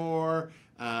anymore?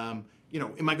 Am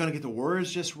I going to get the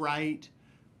words just right?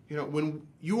 When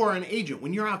you are an agent,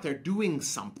 when you're out there doing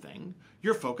something,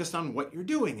 you're focused on what you're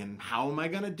doing and how am I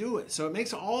going to do it. So it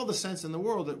makes all the sense in the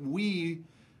world that we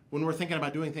when we're thinking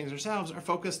about doing things ourselves, are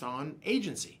focused on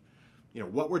agency.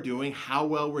 What we're doing, how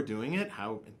well we're doing it,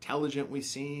 how intelligent we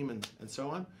seem, and so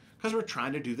on, because we're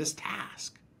trying to do this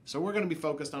task. So we're going to be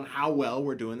focused on how well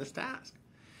we're doing this task.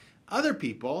 Other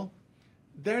people,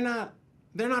 they're not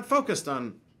focused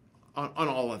on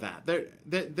all of that.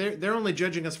 They're only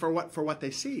judging us for what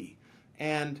they see.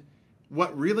 And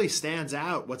what really stands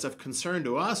out, what's of concern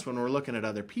to us when we're looking at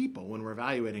other people, when we're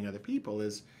evaluating other people,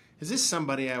 is this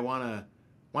somebody I want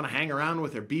to hang around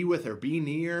with or be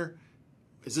near?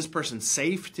 Is this person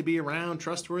safe to be around,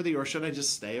 trustworthy, or should I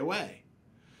just stay away?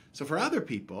 So for other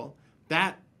people,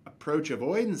 that approach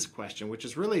avoidance question, which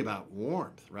is really about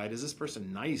warmth, right? Is this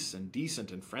person nice and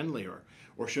decent and friendly,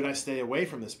 or should I stay away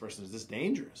from this person? Is this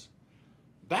dangerous?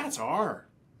 That's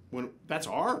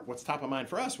what's top of mind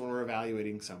for us when we're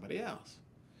evaluating somebody else.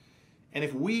 And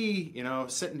if we,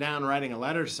 sitting down writing a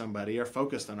letter to somebody are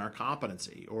focused on our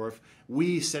competency, or if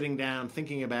we sitting down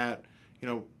thinking about,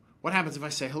 what happens if I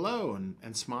say hello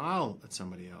and smile at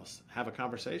somebody else, have a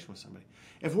conversation with somebody?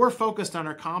 If we're focused on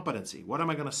our competency, what am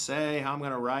I going to say, how I'm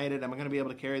going to write it, am I going to be able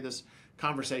to carry this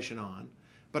conversation on?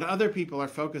 But other people are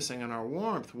focusing on our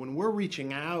warmth. When we're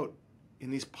reaching out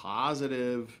in these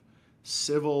positive,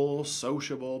 civil,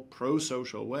 sociable,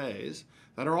 pro-social ways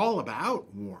that are all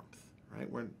about warmth, right?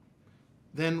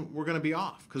 Then we're going to be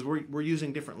off because we're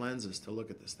using different lenses to look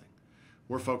at this thing.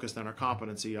 We're focused on our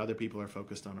competency. Other people are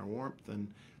focused on our warmth.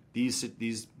 And these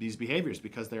behaviors,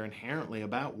 because they're inherently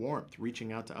about warmth,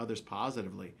 reaching out to others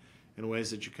positively in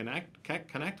ways that you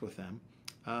connect with them,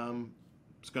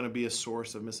 it's going to be a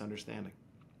source of misunderstanding.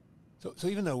 So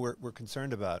even though we're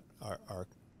concerned about our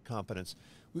competence,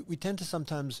 we tend to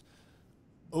sometimes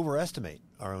overestimate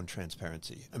our own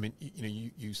transparency. I mean,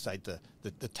 you cite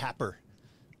the Tapper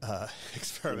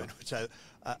experiment, which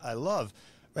I love,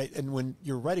 right? And when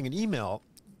you're writing an email,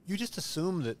 you just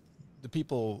assume that the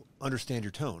people understand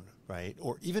your tone, right?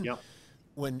 Or even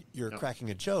when you're cracking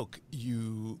a joke,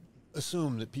 you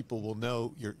assume that people will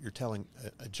know you're telling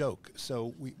a joke.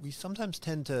 So we sometimes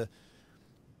tend to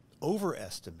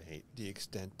overestimate the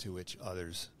extent to which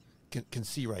others can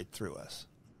see right through us.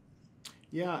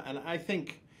 Yeah, and I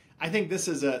think this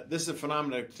is a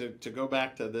phenomenon to go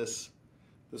back to this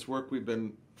work we've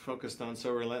been focused on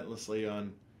so relentlessly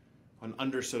on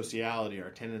under-sociality, our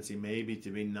tendency maybe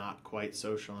to be not quite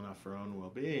social enough for our own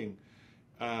well-being.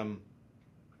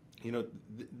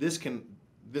 This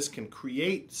can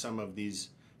create some of these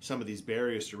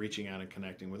barriers to reaching out and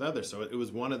connecting with others. So it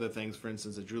was one of the things, for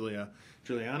instance, that Juliana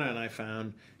and I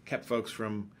found kept folks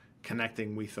from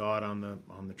connecting, we thought, on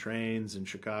the trains in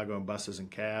Chicago and buses and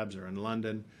cabs or in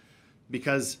London.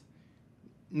 Because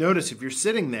notice, if you're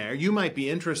sitting there, you might be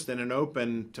interested and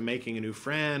open to making a new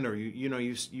friend, or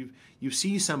you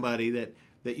see somebody that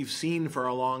you've seen for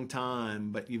a long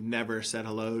time, but you've never said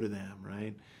hello to them,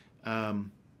 right?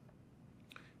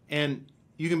 And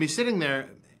you can be sitting there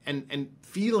and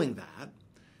feeling that,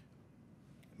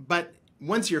 but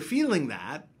once you're feeling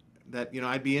that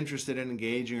I'd be interested in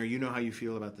engaging, or how you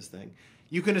feel about this thing,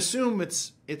 you can assume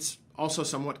it's also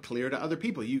somewhat clear to other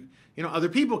people. Other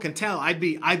people can tell I'd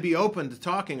be open to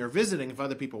talking or visiting if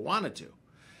other people wanted to.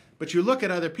 But you look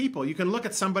at other people, you can look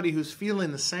at somebody who's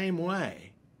feeling the same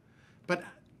way, but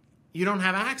you don't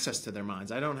have access to their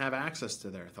minds. I don't have access to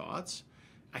their thoughts.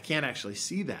 I can't actually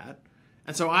see that.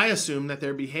 And so I assume that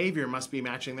their behavior must be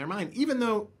matching their mind, even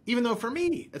though for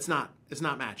me it's not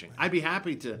matching. I'd be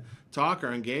happy to talk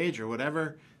or engage or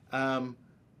whatever.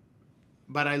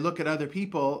 But I look at other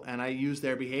people and I use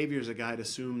their behavior as a guide to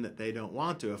assume that they don't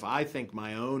want to. If I think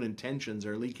my own intentions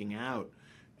are leaking out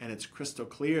and it's crystal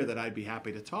clear that I'd be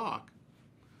happy to talk,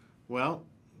 well,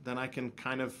 then I can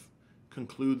kind of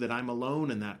conclude that I'm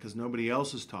alone in that because nobody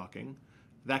else is talking.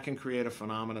 That can create a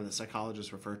phenomenon that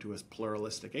psychologists refer to as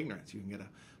pluralistic ignorance. You can get a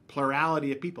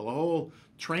plurality of people, a whole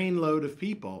trainload of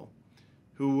people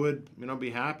who would, be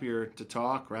happier to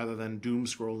talk rather than doom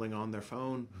scrolling on their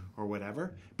phone or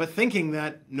whatever, but thinking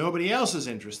that nobody else is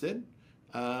interested,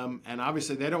 and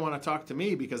obviously they don't want to talk to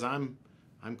me because I'm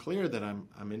clear that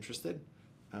I'm interested.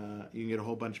 You can get a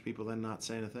whole bunch of people then not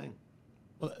saying a thing.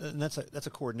 Well, and that's a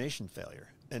coordination failure,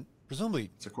 and presumably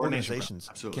organizations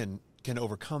can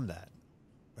overcome that,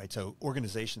 right? So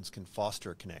organizations can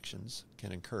foster connections,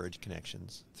 can encourage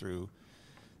connections through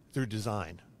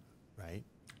design, right?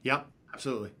 Yeah.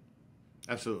 Absolutely.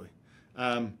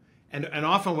 And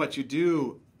often what you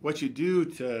do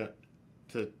to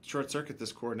short circuit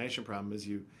this coordination problem is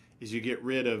you get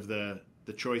rid of the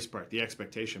choice part, the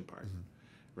expectation part,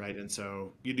 right? And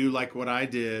so you do like what I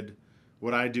do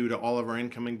to all of our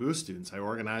incoming Boost students. I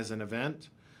organize an event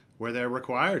where they're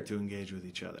required to engage with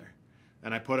each other.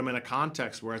 and I put them in a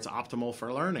context where it's optimal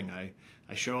for learning. I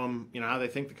show them, how they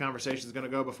think the conversation is going to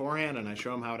go beforehand, and I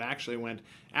show them how it actually went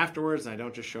afterwards. And I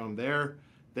don't just show them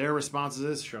their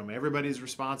responses, show them everybody's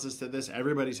responses to this.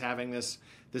 Everybody's having this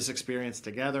experience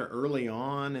together early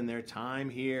on in their time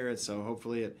here, and so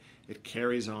hopefully it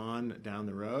carries on down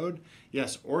the road.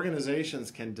 Yes,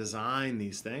 organizations can design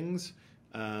these things,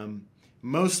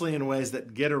 mostly in ways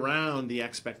that get around the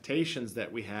expectations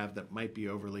that we have that might be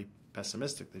overly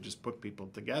pessimistic. They just put people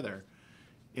together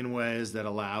in ways that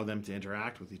allow them to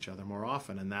interact with each other more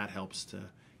often, and that helps to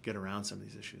get around some of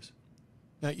these issues.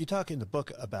 Now, you talk in the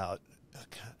book about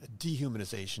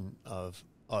dehumanization of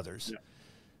others, yeah,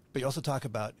 but you also talk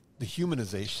about the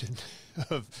humanization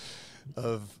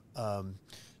of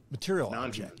material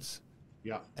objects.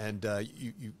 Yeah, and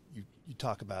you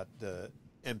talk about the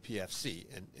MPFC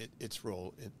and its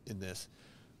role in this.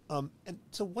 And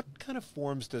so what kind of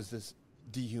forms does this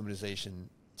dehumanization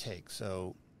take?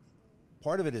 So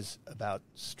part of it is about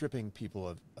stripping people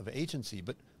of agency,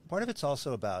 but part of it's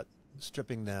also about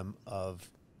stripping them of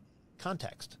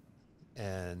context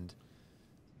and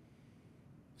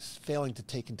failing to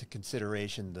take into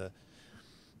consideration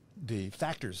the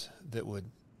factors that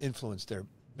would influence their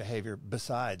behavior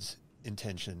besides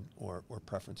intention or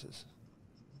preferences.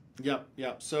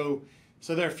 Yep. So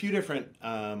there are a few different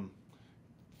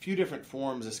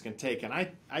forms this can take, and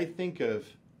I think of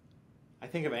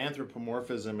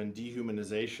anthropomorphism and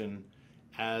dehumanization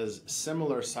as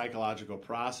similar psychological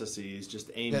processes, just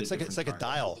aimed at different it's like targets. A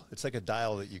dial. It's like a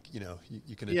dial that you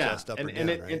can adjust up or down,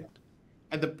 right?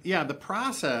 And the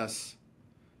process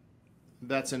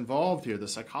that's involved here, the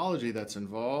psychology that's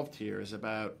involved here, is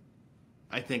about,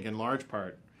 I think, in large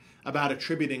part, about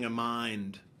attributing a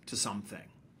mind to something.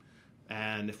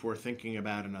 And if we're thinking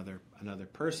about another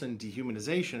person,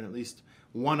 dehumanization, at least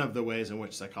one of the ways in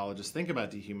which psychologists think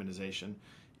about dehumanization,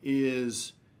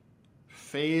 is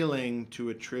failing to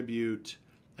attribute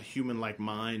a human-like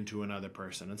mind to another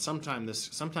person. And sometimes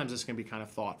this can be kind of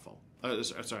thoughtful.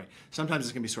 Sometimes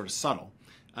this can be sort of subtle.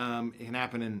 It can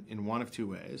happen in one of two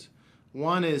ways.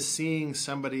 One is seeing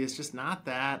somebody as just not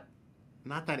that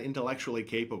intellectually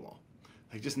capable,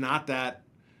 like just not that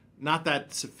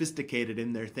sophisticated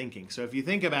in their thinking. So if you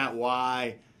think about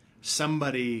why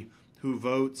somebody who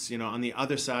votes, on the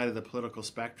other side of the political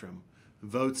spectrum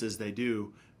votes as they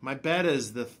do, my bet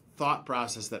is the thought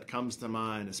process that comes to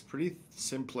mind is pretty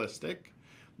simplistic,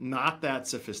 not that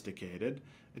sophisticated,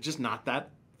 it's just not that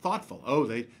thoughtful. Oh,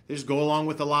 they just go along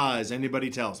with the lies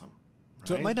anybody tells them. Right?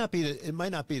 So it might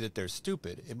not be that they're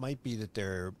stupid. It might be that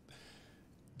they're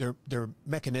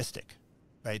mechanistic.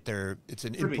 Right, it's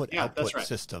an input-output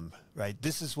system. Right,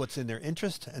 this is what's in their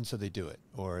interest, and so they do it,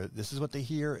 or this is what they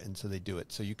hear, and so they do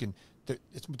it. So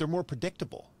they're more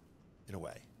predictable, in a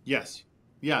way. Yes,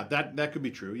 yeah, that could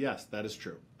be true. Yes, that is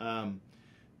true.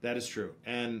 That is true,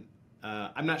 and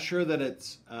I'm not sure that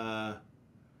it's.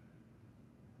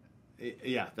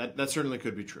 Yeah, that certainly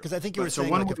could be true. Because I think you were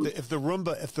saying if the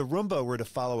Roomba were to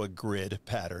follow a grid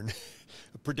pattern,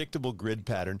 a predictable grid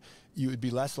pattern, you would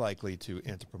be less likely to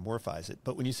anthropomorphize it.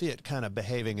 But when you see it kind of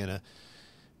behaving in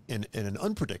an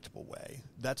unpredictable way,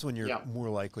 that's when you're more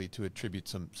likely to attribute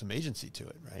some agency to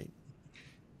it, right?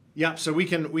 Yeah. So we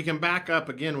can back up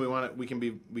again. We can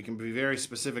be very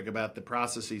specific about the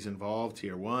processes involved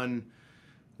here.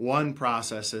 One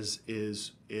process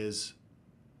is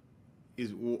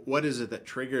what is it that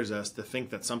triggers us to think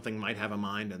that something might have a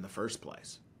mind in the first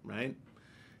place, right?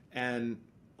 And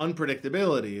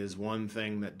unpredictability is one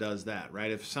thing that does that,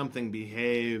 right? If something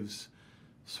behaves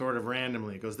sort of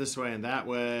randomly, it goes this way and that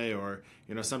way, or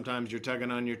sometimes you're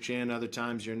tugging on your chin, other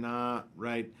times you're not,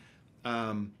 right?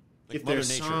 If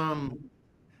there's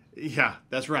yeah,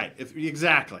 that's right.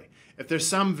 Exactly. If there's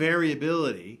some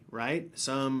variability, right?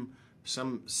 Some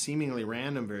seemingly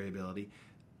random variability,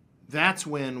 that's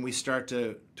when we start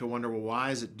to wonder, well,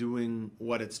 why is it doing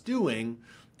what it's doing?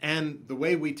 And the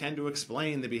way we tend to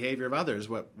explain the behavior of others,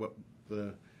 what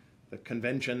the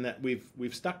convention that we've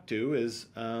stuck to is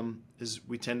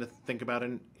we tend to think about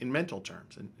it in mental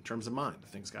terms, in terms of mind. The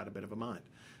thing's got a bit of a mind.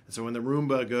 And so when the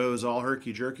Roomba goes all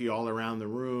herky-jerky all around the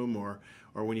room, or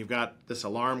when you've got this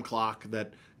alarm clock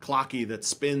that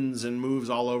spins and moves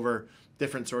all over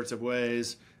different sorts of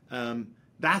ways,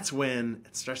 that's when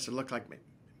it starts to look like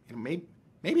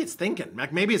maybe it's thinking,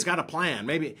 like maybe it's got a plan,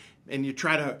 and you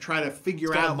try to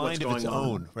figure out what's going on. Mind of its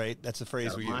own, right? That's the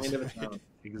phrase we use. Mind of its own.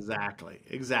 Exactly.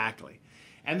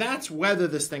 And that's whether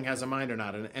this thing has a mind or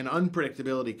not. And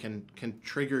unpredictability can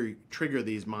trigger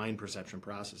these mind perception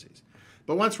processes.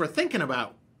 But once we're thinking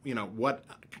about what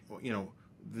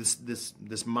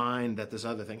this mind that this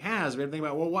other thing has. We have to think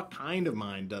about, well, what kind of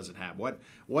mind does it have?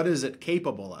 What is it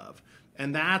capable of?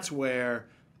 And that's where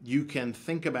you can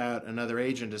think about another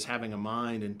agent as having a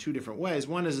mind in two different ways.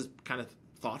 One is kind of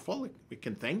thoughtful. It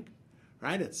can think,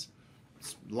 right? Its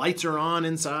lights are on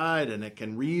inside, and it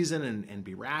can reason and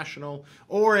be rational.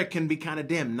 Or it can be kind of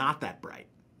dim, not that bright.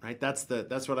 Right, that's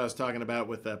what I was talking about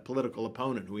with a political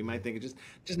opponent who we might think is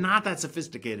just not that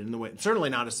sophisticated in the way, certainly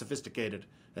not as sophisticated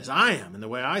as I am in the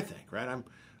way I think. Right, I'm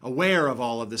aware of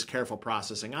all of this careful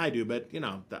processing I do, but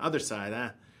the other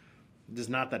side, is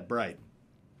not that bright.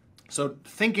 So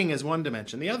thinking is one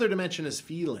dimension. The other dimension is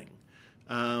feeling.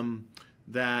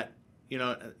 That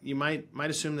you might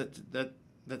assume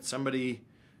that somebody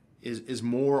is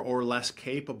more or less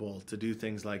capable to do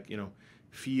things like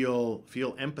feel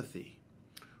empathy,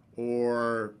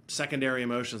 or secondary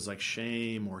emotions like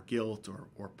shame or guilt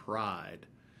or pride.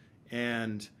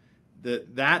 And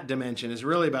that dimension is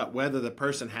really about whether the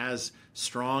person has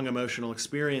strong emotional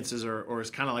experiences or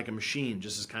is kind of like a machine,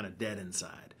 just is kind of dead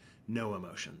inside, no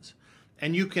emotions.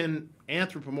 And you can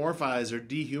anthropomorphize or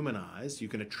dehumanize, you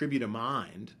can attribute a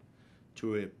mind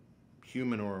to a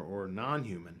human or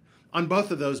non-human on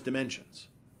both of those dimensions,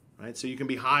 right? So you can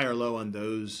be high or low on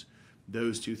those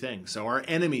two things. So our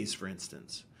enemies, for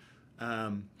instance,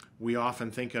 we often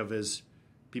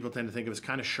people tend to think of as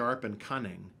kind of sharp and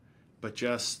cunning, but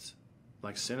just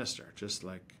like sinister, just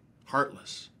like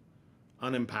heartless,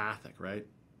 unempathic, right?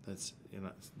 That's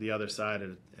the other side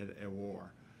at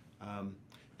war.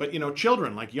 But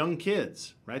children, like young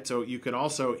kids, right? So you could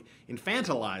also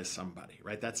infantilize somebody,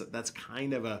 right? That's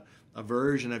kind of a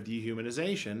version of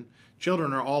dehumanization.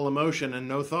 Children are all emotion and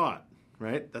no thought,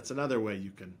 right? That's another way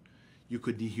you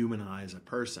could dehumanize a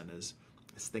person, is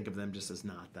think of them just as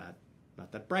not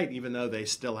that bright, even though they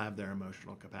still have their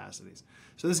emotional capacities.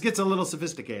 So this gets a little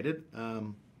sophisticated,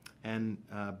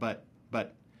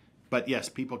 but yes,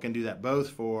 people can do that both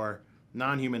for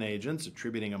non-human agents,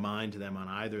 attributing a mind to them on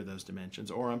either of those dimensions,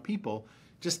 or on people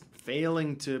just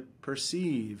failing to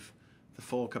perceive the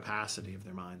full capacity of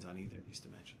their minds on either of these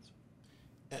dimensions.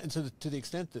 And so to the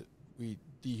extent that we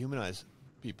dehumanize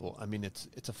people, I mean,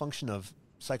 it's a function of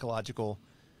psychological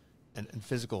and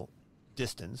physical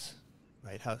distance,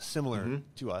 right? How similar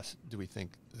to us do we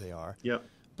think they are? Yep.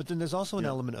 But then there's also an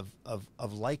element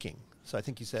of liking. So I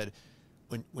think you said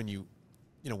when you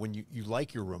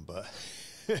like your Roomba,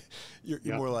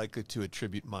 you're more likely to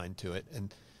attribute mind to it.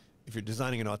 And if you're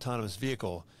designing an autonomous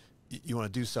vehicle, you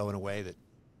want to do so in a way that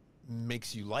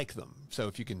makes you like them. So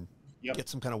if you can get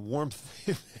some kind of warmth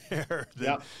in there,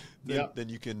 then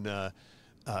you can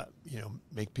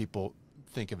make people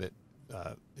think of it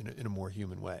in a more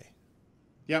human way.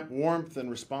 Yep, warmth and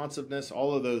responsiveness,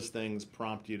 all of those things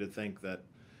prompt you to think that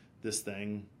this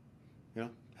thing,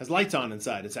 has lights on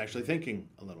inside. It's actually thinking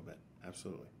a little bit.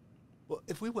 Absolutely. Well,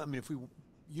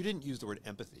 you didn't use the word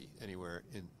empathy anywhere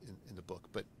in the book,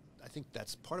 but I think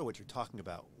that's part of what you're talking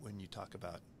about when you talk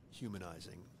about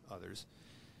humanizing others.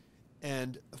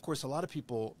 And of course, a lot of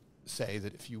people say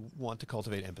that if you want to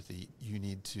cultivate empathy, you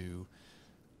need to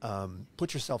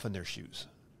put yourself in their shoes,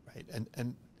 right?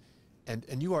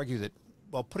 And you argue that,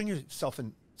 well, putting yourself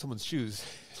in someone's shoes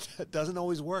doesn't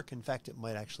always work. In fact, it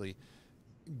might actually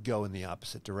go in the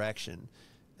opposite direction,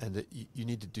 and that you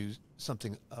need to do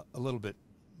something a little bit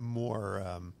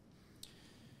more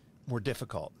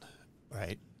difficult,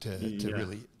 right, to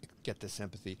really get this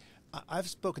empathy. I've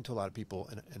spoken to a lot of people,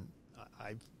 and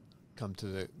I've come to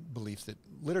the belief that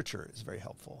literature is very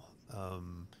helpful.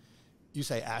 You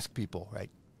say ask people, right?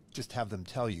 Just have them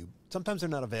tell you. Sometimes they're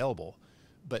not available,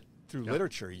 but through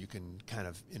literature, you can kind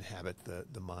of inhabit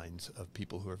the minds of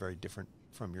people who are very different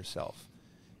from yourself.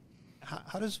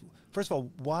 First of all,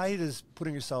 why does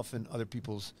putting yourself in other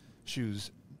people's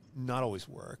shoes not always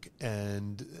work?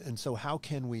 And so how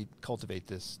can we cultivate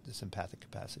this empathic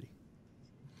capacity?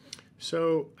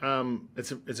 So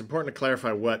it's important to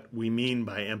clarify what we mean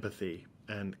by empathy,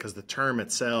 and because the term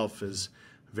itself is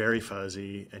very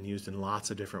fuzzy and used in lots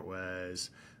of different ways,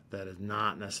 that is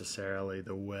not necessarily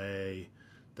the way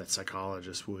that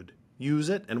psychologists would use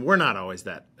it, and we're not always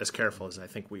that as careful as I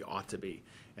think we ought to be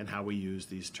in how we use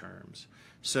these terms.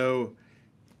 So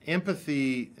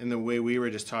empathy, in the way we were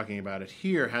just talking about it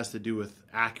here, has to do with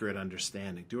accurate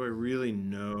understanding. Do I really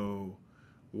know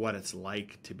what it's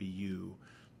like to be you?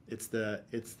 It's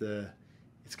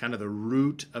kind of the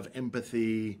root of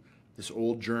empathy, this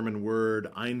old German word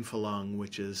Einfühlung,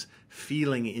 which is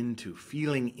feeling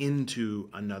into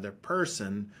another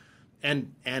person,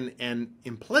 and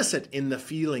implicit in the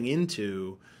feeling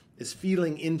into is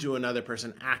feeling into another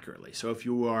person accurately. So if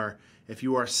you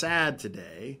are sad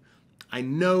today, I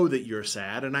know that you're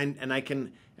sad, and I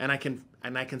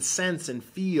can sense and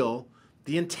feel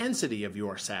the intensity of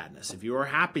your sadness. If you are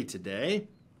happy today,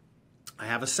 I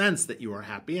have a sense that you are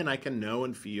happy, and I can know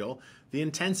and feel the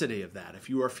intensity of that. If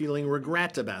you are feeling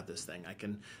regret about this thing, I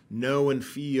can know and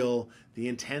feel the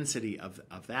intensity of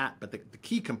that. But the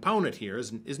key component here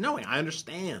is knowing. I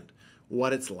understand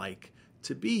what it's like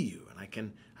to be you, and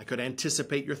I could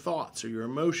anticipate your thoughts or your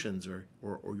emotions or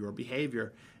your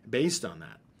behavior based on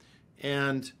that.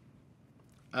 And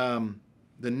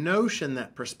the notion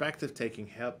that perspective taking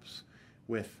helps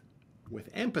with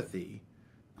empathy,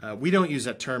 we don't use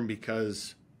that term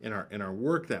because in our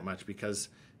work that much because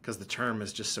the term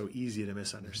is just so easy to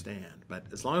misunderstand. But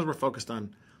as long as we're focused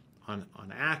on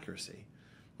accuracy,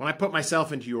 when I put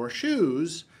myself into your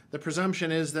shoes, the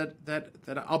presumption is that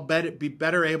I'll be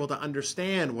better able to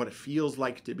understand what it feels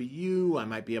like to be you. I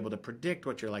might be able to predict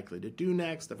what you're likely to do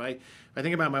next. If I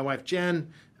think about my wife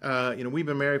Jen, we've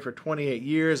been married for 28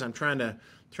 years. I'm trying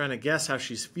to guess how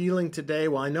she's feeling today.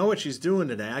 Well, I know what she's doing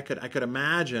today. I could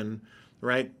imagine,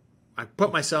 right? I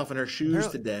put myself in her shoes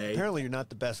today. Apparently, you're not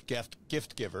the best gift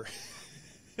giver.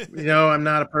 I'm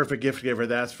not a perfect gift giver.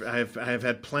 I've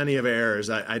had plenty of errors.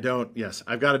 I've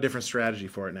got a different strategy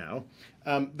for it now.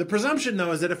 The presumption,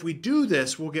 though, is that if we do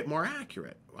this, we'll get more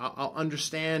accurate. I'll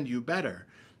understand you better.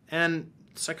 And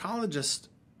psychologists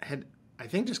had, I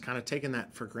think, just kind of taken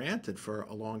that for granted for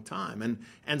a long time.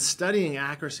 And studying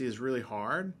accuracy is really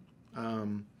hard.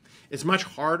 It's much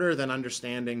harder than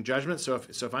understanding judgment. So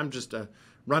if I'm just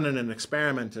running an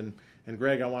experiment and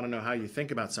Greg, I want to know how you think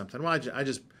about something. Well,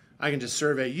 I can just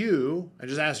survey you. I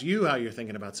just ask you how you're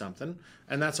thinking about something,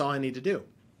 and that's all I need to do.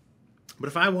 But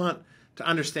if I want to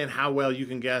understand how well you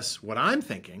can guess what I'm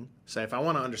thinking, say if I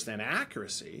want to understand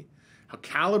accuracy, how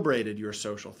calibrated your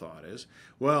social thought is,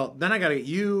 well, then I got to get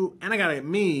you and I got to get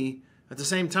me at the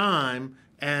same time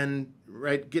and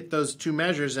get those two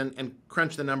measures and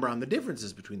crunch the number on the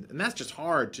differences between them. And that's just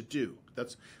hard to do.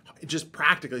 That's just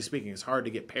practically speaking, it's hard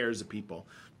to get pairs of people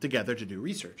together to do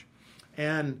research.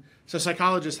 And so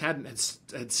psychologists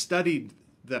had studied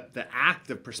the act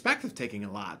of perspective taking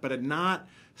a lot, but had not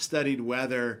studied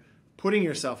whether putting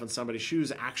yourself in somebody's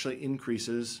shoes actually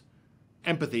increases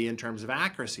empathy in terms of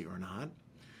accuracy or not.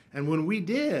 And when we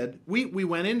did, we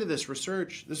went into this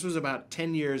research. This was about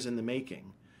 10 years in the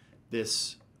making.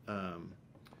 This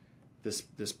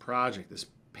project, this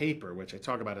paper, which I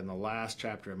talk about in the last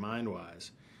chapter of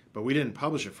Mindwise, but we didn't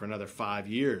publish it for another 5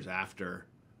 years after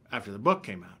the book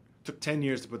came out. It took 10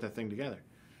 years to put that thing together.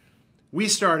 We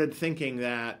started thinking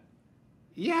that,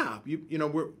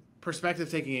 perspective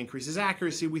taking increases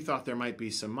accuracy. We thought there might be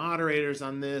some moderators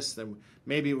on this, that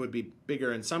maybe it would be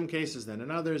bigger in some cases than in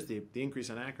others, the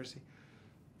increase in accuracy.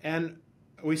 And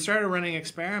we started running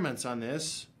experiments on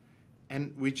this,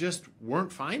 and we just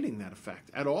weren't finding that effect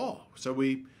at all. So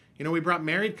we brought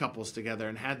married couples together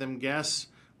and had them guess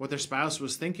what their spouse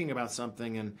was thinking about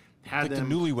something, and had like them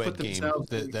the Newlywed put themselves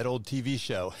Game, that old TV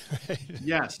show. Right?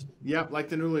 Yes, like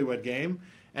the Newlywed Game,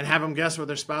 and have them guess what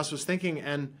their spouse was thinking,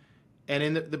 and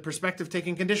in the perspective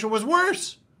taking condition was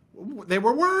worse. They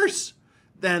were worse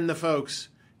than the folks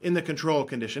in the control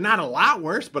condition. Not a lot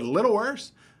worse, but a little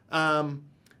worse. And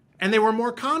they were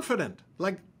more confident.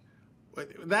 Like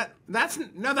that's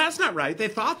not right. They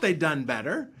thought they'd done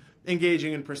better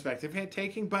engaging in perspective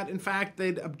taking, but in fact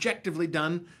they'd objectively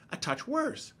done a touch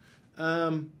worse.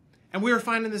 And we were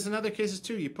finding this in other cases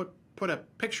too. You put a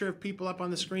picture of people up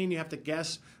on the screen. You have to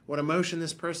guess what emotion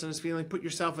this person is feeling. Put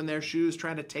yourself in their shoes,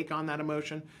 try to take on that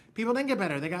emotion. People didn't get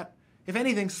better. They got, if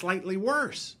anything, slightly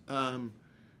worse. And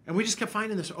we just kept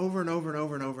finding this over and over and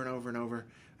over and over and over and over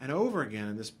and over again.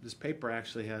 And this paper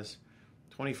actually has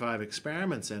 25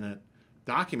 experiments in it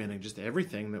documenting just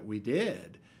everything that we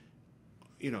did.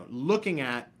 Looking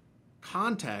at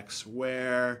contexts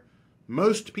where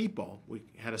most people, we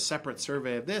had a separate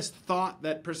survey of this, thought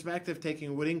that perspective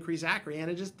taking would increase accuracy,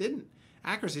 and it just didn't.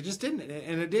 Accuracy just didn't,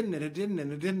 and it didn't, and it didn't,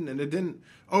 and it didn't, and it didn't,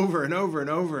 over and over and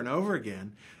over and over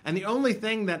again. And the only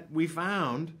thing that we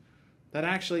found that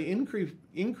actually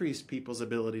increased people's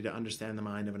ability to understand the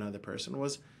mind of another person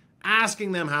was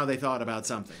asking them how they thought about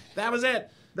something. That was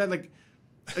it. That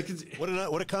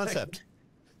what a concept.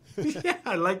 Yeah,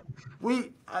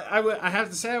 I have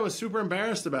to say I was super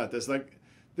embarrassed about this.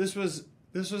 This was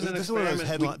an experiment. This is one of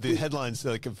those the headlines,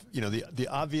 the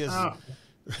obvious. Oh,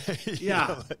 right?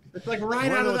 Yeah, it's like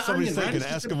right out of the onion. Thinking.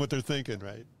 Right? Ask them what they're thinking,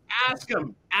 right?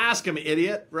 Ask them,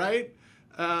 idiot, right?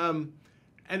 And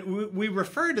we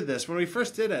referred to this when we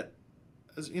first did it.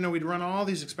 We'd run all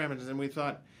these experiments, and we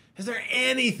thought, is there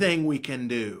anything we can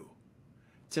do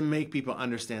to make people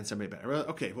understand somebody better?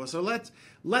 Okay, well, so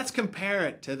let's compare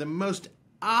it to the most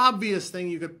obvious thing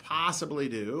you could possibly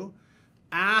do.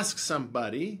 Ask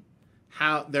somebody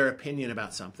how their opinion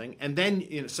about something, and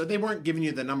then, so they weren't giving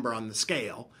you the number on the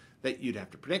scale that you'd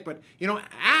have to predict, but,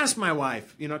 ask my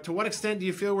wife, to what extent do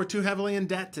you feel we're too heavily in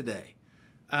debt today?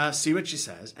 See what she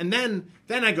says. And then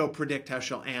I go predict how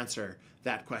she'll answer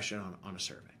that question on a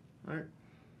survey. Right?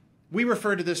 We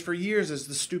referred to this for years as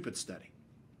the stupid study,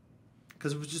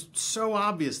 because it was just so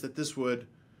obvious that this would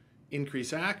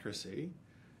increase accuracy,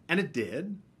 and it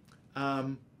did.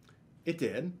 It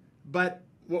did. But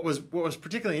what was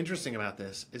particularly interesting about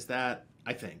this is that,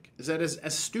 I think,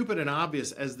 as stupid and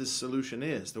obvious as this solution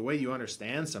is, the way you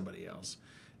understand somebody else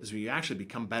is where you actually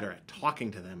become better at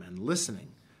talking to them and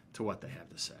listening to what they have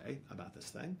to say about this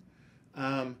thing,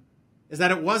 is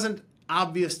that it wasn't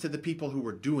obvious to the people who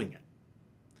were doing it.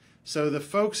 So the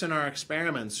folks in our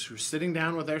experiments who were sitting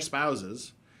down with their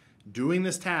spouses, doing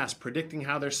this task, predicting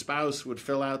how their spouse would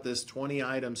fill out this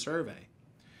 20-item survey,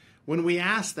 when we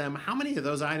asked them, how many of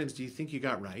those items do you think you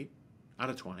got right out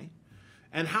of 20?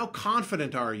 And how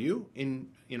confident are you in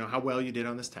how well you did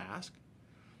on this task?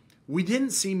 We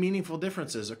didn't see meaningful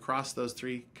differences across those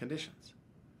three conditions.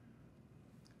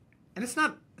 And it's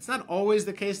not always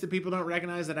the case that people don't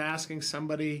recognize that asking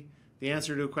somebody the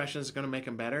answer to a question is going to make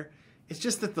them better. It's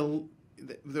just that the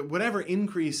whatever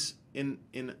increase in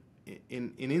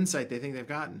insight they think they've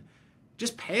gotten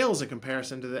just pales in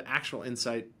comparison to the actual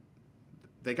insight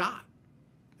they got.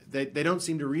 They don't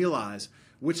seem to realize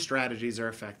which strategies are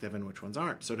effective and which ones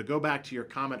aren't. So to go back to your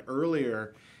comment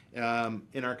earlier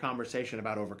in our conversation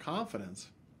about overconfidence,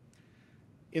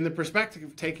 in the perspective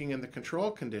of taking in the control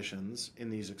conditions in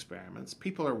these experiments,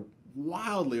 people are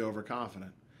wildly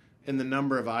overconfident in the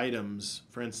number of items,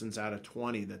 for instance, out of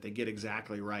 20 that they get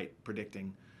exactly right,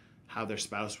 predicting how their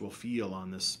spouse will feel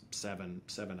on this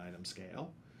seven-item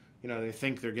scale. They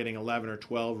think they're getting 11 or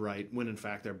 12 right, when in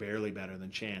fact they're barely better than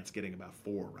chance, getting about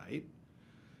 4 right.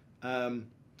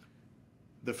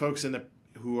 The folks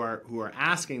who are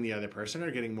asking the other person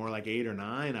are getting more like 8 or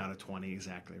 9 out of 20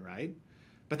 exactly right,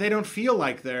 but they don't feel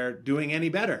like they're doing any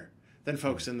better than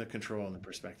folks in the control and the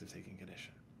perspective-taking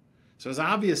condition. So as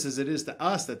obvious as it is to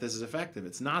us that this is effective,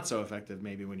 it's not so effective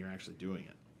maybe when you're actually doing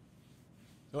it.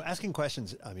 So asking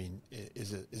questions,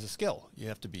 is a skill. You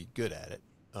have to be good at it.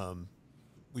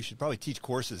 We should probably teach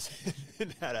courses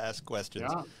in how to ask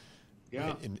questions.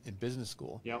 Yeah. In business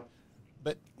school. Yep.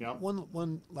 But Yep.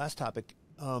 one last topic.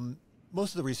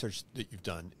 Most of the research that you've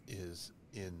done is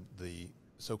in the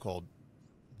so-called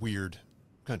weird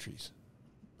countries,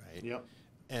 right? Yep.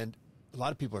 And a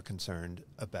lot of people are concerned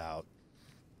about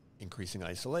increasing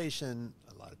isolation.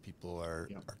 A lot of people are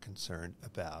concerned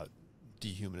about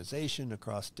dehumanization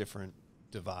across different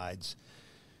divides.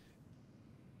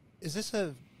 Is this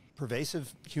a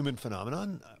pervasive human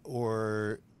phenomenon,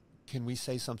 or can we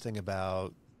say something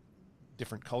about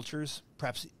different cultures,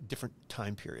 perhaps different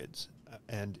time periods?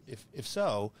 And if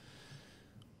so,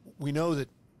 we know that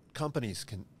companies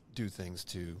can do things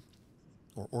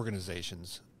or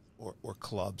organizations or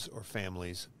clubs or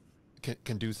families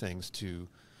can do things to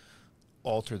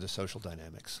alter the social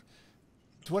dynamics.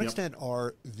 To what extent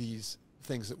are these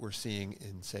things that we're seeing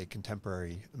in, say,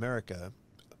 contemporary America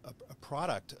a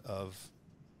product of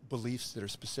beliefs that are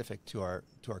specific to our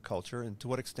culture, and to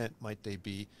what extent might they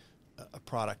be a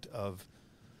product of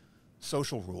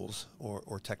social rules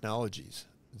or technologies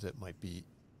that might be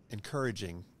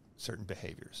encouraging certain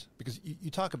behaviors? Because you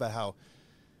talk about how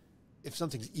if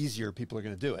something's easier, people are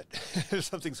going to do it. If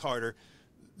something's harder,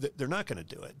 they're not going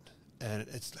to do it. And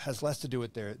it has less to do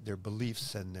with their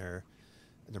beliefs and their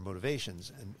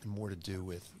motivations, and more to do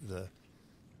with the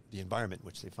environment in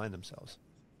which they find themselves.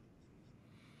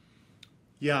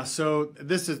 Yeah, so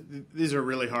these are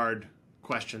really hard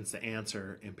questions to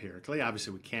answer empirically.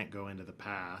 Obviously, we can't go into the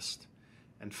past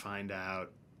and find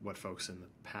out what folks in the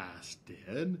past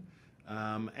did.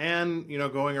 And,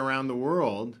 going around the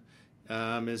world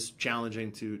is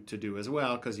challenging to do as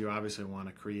well, because you obviously want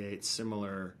to create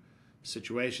similar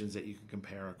situations that you can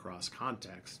compare across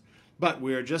contexts. But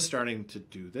we're just starting to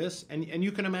do this, and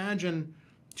you can imagine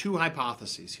two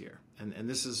hypotheses here, and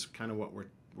this is kind of what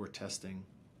we're testing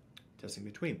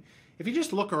between. If you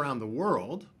just look around the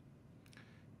world,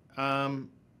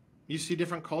 you see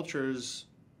different cultures.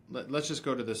 Let's just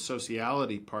go to the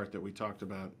sociality part that we talked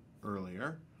about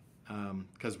earlier,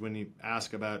 because when you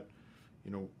ask about,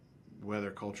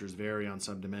 whether cultures vary on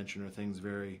some dimension or things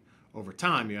vary over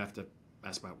time, you have to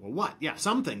ask about, well, what? Yeah,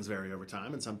 some things vary over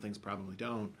time, and some things probably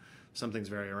don't. Some things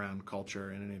vary around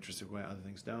culture in an interesting way, other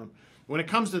things don't. When it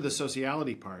comes to the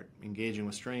sociality part, engaging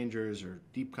with strangers or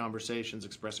deep conversations,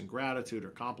 expressing gratitude or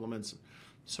compliments, and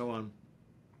so on,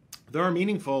 there are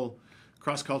meaningful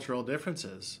cross-cultural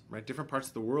differences, right? Different parts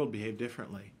of the world behave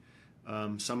differently.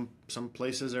 Some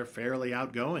places are fairly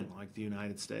outgoing, like the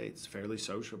United States, fairly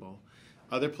sociable.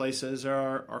 Other places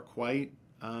are quite,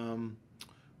 are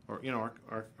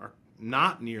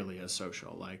not nearly as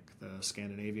social, like the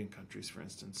Scandinavian countries, for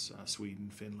instance, Sweden,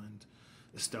 Finland,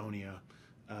 Estonia,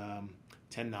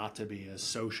 tend not to be as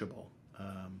sociable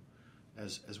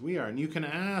as we are. And you can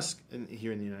ask,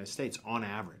 here in the United States, on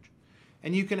average,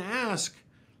 and you can ask,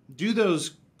 do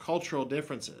those cultural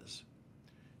differences,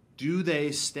 do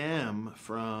they stem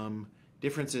from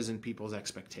differences in people's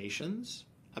expectations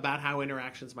about how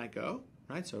interactions might go,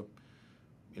 right? So,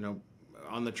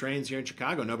 on the trains here in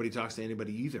Chicago, nobody talks to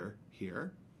anybody either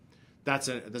here. That's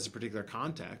a particular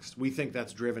context. We think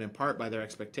that's driven in part by their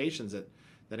expectations that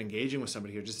engaging with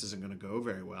somebody here just isn't going to go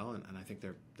very well, and I think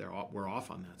we're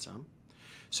off on that some.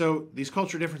 So these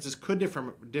cultural differences could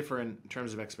differ in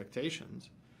terms of expectations.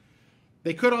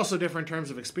 They could also differ in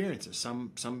terms of experiences.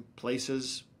 Some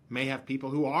places may have people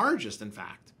who are just, in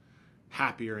fact,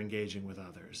 happier engaging with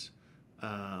others,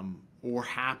 or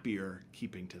happier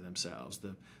keeping to themselves.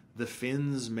 The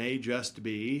Finns may just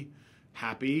be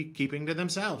happy keeping to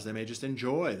themselves. They may just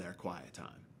enjoy their quiet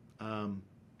time.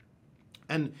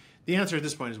 And the answer at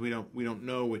this point is we don't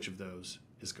know which of those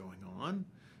is going on.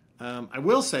 I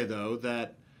will say, though,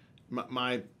 that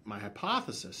my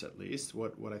hypothesis, at least,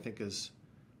 what I think is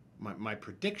my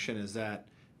prediction, is that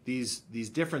these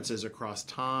differences across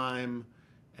time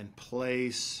and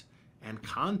place and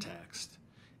context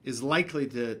is likely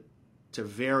to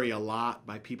vary a lot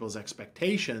by people's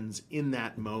expectations in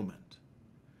that moment.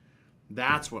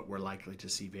 That's what we're likely to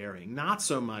see varying, not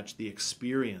so much the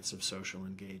experience of social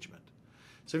engagement.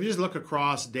 So if you just look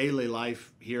across daily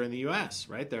life here in the U.S.,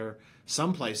 right, there are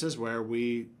some places where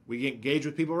we engage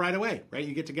with people right away, right?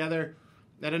 You get together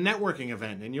at a networking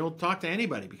event and you'll talk to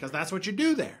anybody because that's what you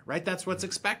do there, right? That's what's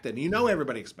expected.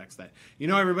 Everybody expects that.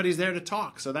 Everybody's there to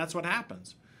talk, so that's what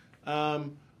happens.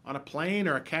 On a plane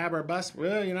or a cab or a bus,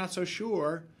 well, you're not so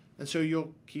sure, and so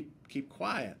you'll keep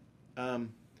quiet.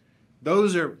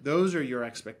 Those are your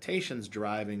expectations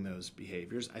driving those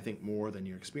behaviors, I think, more than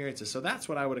your experiences. So that's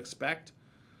what I would expect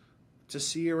to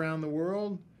see around the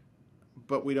world,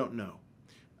 but we don't know.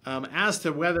 As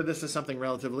to whether this is something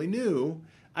relatively new,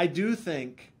 I do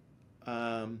think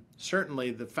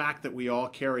certainly the fact that we all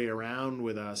carry around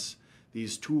with us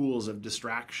these tools of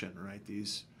distraction, right?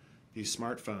 These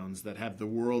smartphones that have the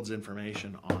world's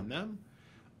information on them,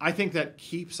 I think that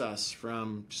keeps us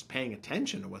from just paying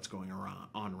attention to what's going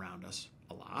on around us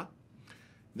a lot.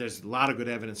 There's a lot of good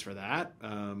evidence for that.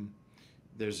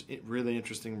 There's really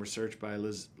interesting research by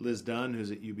Liz Dunn,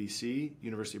 who's at UBC,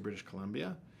 University of British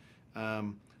Columbia.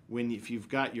 If you've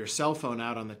got your cell phone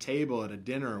out on the table at a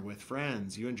dinner with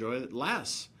friends, you enjoy it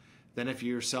less than if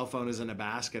your cell phone is in a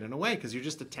basket in a way, because you're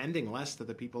just attending less to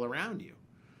the people around you.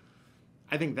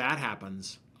 I think that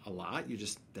happens a lot. You're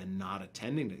just then not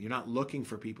attending to it. You're not looking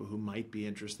for people who might be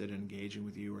interested in engaging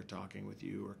with you or talking with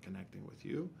you or connecting with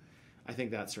you. I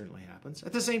think that certainly happens.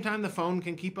 At the same time, the phone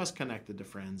can keep us connected to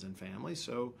friends and family,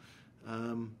 so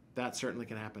that certainly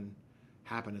can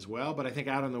happen as well. But I think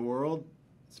out in the world,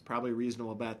 it's probably a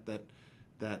reasonable bet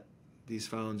that these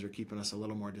phones are keeping us a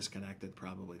little more disconnected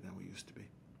probably than we used to be.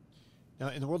 Now,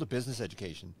 in the world of business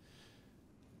education,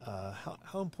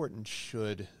 how important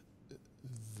should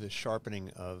the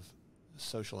sharpening of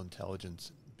social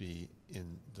intelligence be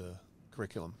in the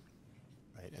curriculum,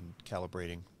 right, and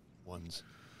calibrating one's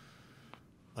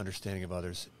understanding of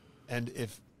others? And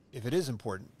if it is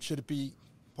important, should it be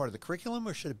part of the curriculum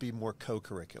or should it be more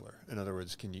co-curricular? In other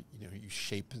words, can you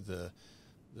shape the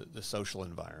social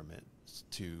environment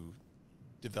to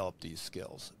develop these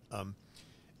skills? And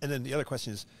then the other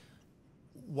question is,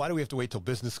 why do we have to wait till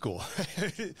business school?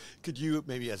 Could you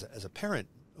maybe as a parent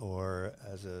or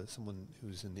as someone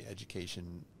who's in the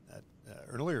education at an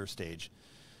earlier stage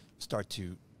start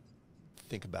to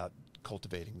think about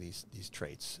cultivating these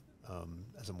traits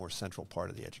as a more central part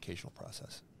of the educational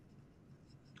process?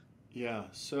 Yeah.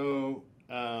 So,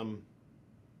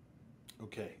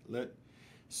 okay.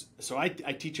 So I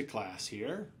teach a class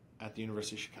here at the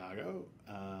University of Chicago,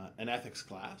 an ethics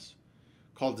class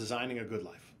called Designing a Good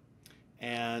Life.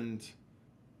 And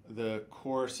the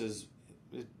course is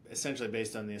essentially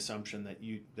based on the assumption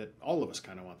that all of us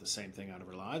kind of want the same thing out of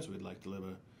our lives. We'd like to live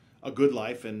a good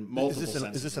life in multiple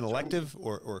senses. Is this an elective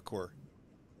or a core?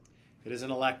 It is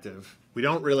an elective. We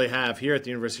don't really have, here at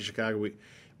the University of Chicago,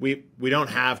 we don't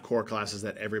have core classes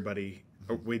that everybody,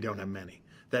 or we don't have many,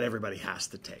 that everybody has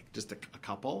to take, just a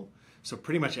couple. So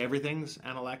pretty much everything's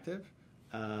an elective.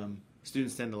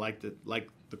 Students tend to like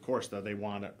the course, though they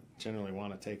generally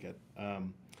want to take it.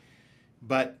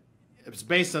 But it's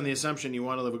based on the assumption you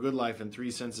want to live a good life in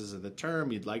three senses of the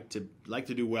term. You'd like to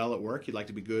do well at work. You'd like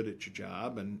to be good at your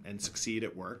job and succeed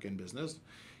at work and business.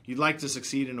 You'd like to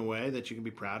succeed in a way that you can be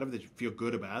proud of, that you feel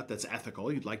good about, that's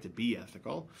ethical. You'd like to be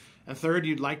ethical. And third,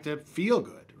 you'd like to feel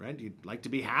good, right? You'd like to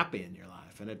be happy in your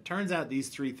life. And it turns out these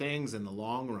three things in the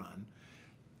long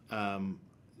run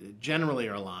generally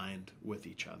are aligned with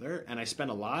each other. And I spend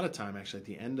a lot of time actually at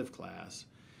the end of class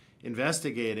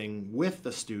investigating with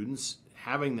the students,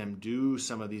 having them do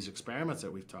some of these experiments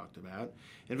that we've talked about,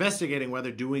 investigating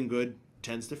whether doing good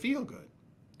tends to feel good.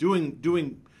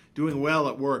 Doing well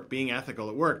at work, being ethical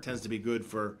at work tends to be good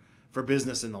for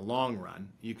business in the long run.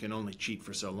 You can only cheat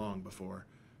for so long before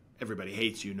everybody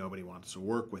hates you, nobody wants to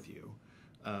work with you.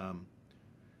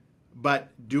 But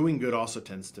doing good also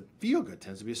tends to feel good,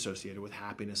 tends to be associated with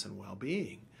happiness and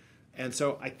well-being. And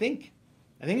so I think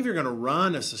if you're going to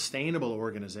run a sustainable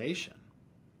organization,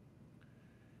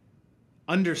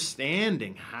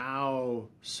 understanding how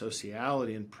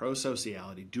sociality and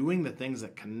pro-sociality, doing the things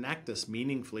that connect us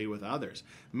meaningfully with others,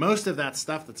 most of that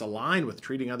stuff that's aligned with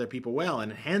treating other people well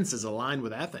and hence is aligned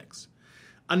with ethics,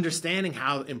 understanding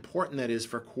how important that is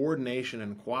for coordination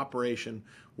and cooperation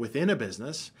within a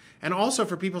business and also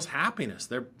for people's happiness,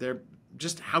 they're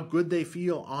just how good they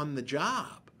feel on the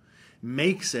job,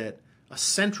 makes it a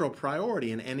central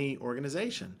priority in any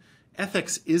organization.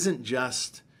 Ethics isn't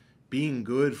just being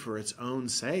good for its own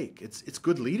sake. It's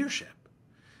good leadership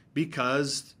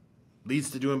because it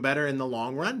leads to doing better in the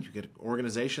long run. You get an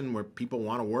organization where people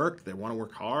want to work, they want to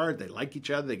work hard, they like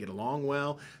each other, they get along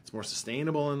well, it's more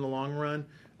sustainable in the long run,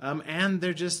 and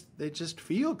they just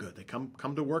feel good. They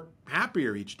come to work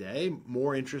happier each day,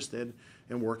 more interested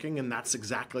in working, and that's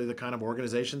exactly the kind of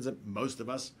organizations that most of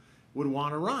us would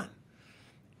want to run.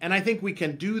 And I think we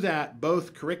can do that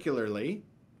both curricularly,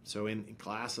 so in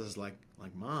classes like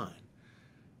mine.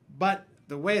 But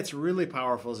the way it's really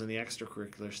powerful is in the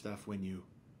extracurricular stuff when you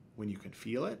can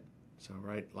feel it. So,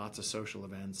 right, lots of social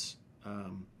events are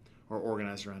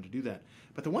organized around to do that.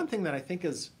 But the one thing that I think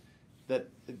is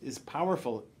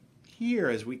powerful here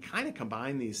is we kind of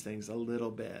combine these things a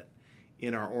little bit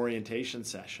in our orientation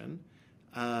session.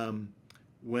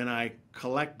 When I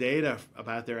collect data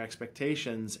about their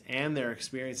expectations and their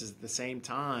experiences at the same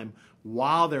time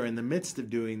while they're in the midst of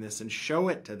doing this and show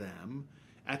it to them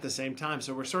at the same time.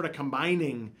 So we're sort of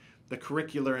combining the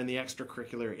curricular and the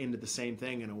extracurricular into the same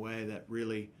thing in a way that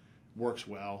really works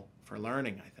well for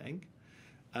learning, I think.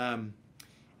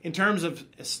 In terms of,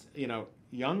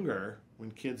 younger,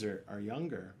 when kids are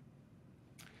younger,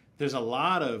 there's a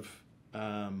lot of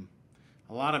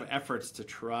efforts to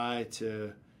try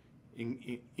to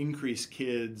increase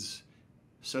kids'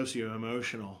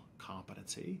 socio-emotional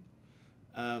competency.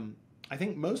 I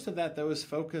think most of that, though, is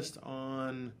focused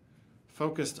on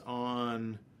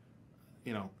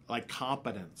like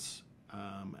competence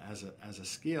as a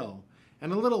skill,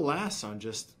 and a little less on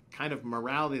just kind of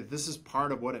morality. That this is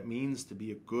part of what it means to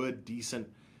be a good, decent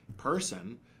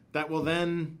person that will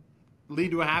then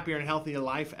lead to a happier and healthier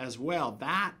life as well.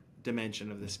 That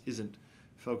dimension of this isn't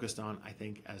focused on, I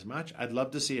think, as much. I'd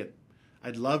love to see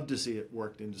it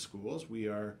worked into schools. We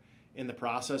are in the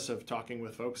process of talking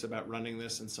with folks about running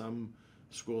this in some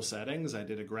school settings. I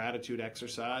did a gratitude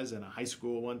exercise in a high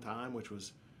school one time, which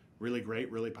was really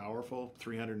great, really powerful.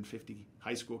 350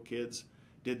 high school kids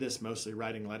did this, mostly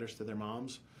writing letters to their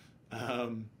moms.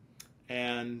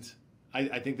 And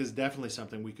I think this is definitely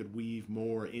something we could weave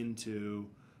more into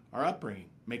our upbringing,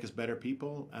 make us better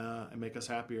people, and make us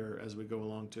happier as we go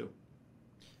along too.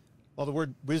 Well, the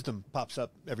word wisdom pops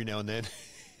up every now and then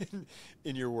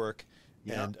in your work.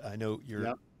 Yeah. And I know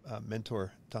your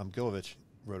mentor, Tom Gilovich,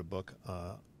 wrote a book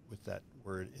with that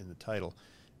word in the title.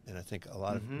 And I think a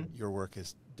lot of your work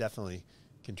is definitely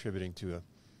contributing to a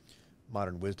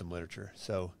modern wisdom literature.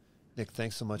 So, Nick,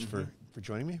 thanks so much for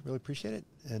joining me. Really appreciate it.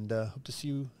 And hope to see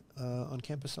you on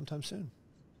campus sometime soon.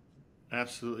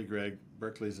 Absolutely, Greg.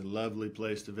 Berkeley's a lovely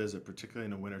place to visit, particularly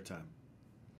in the wintertime.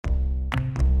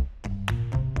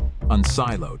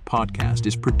 Unsiloed podcast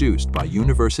is produced by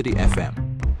University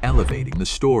FM, elevating the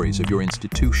stories of your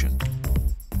institution.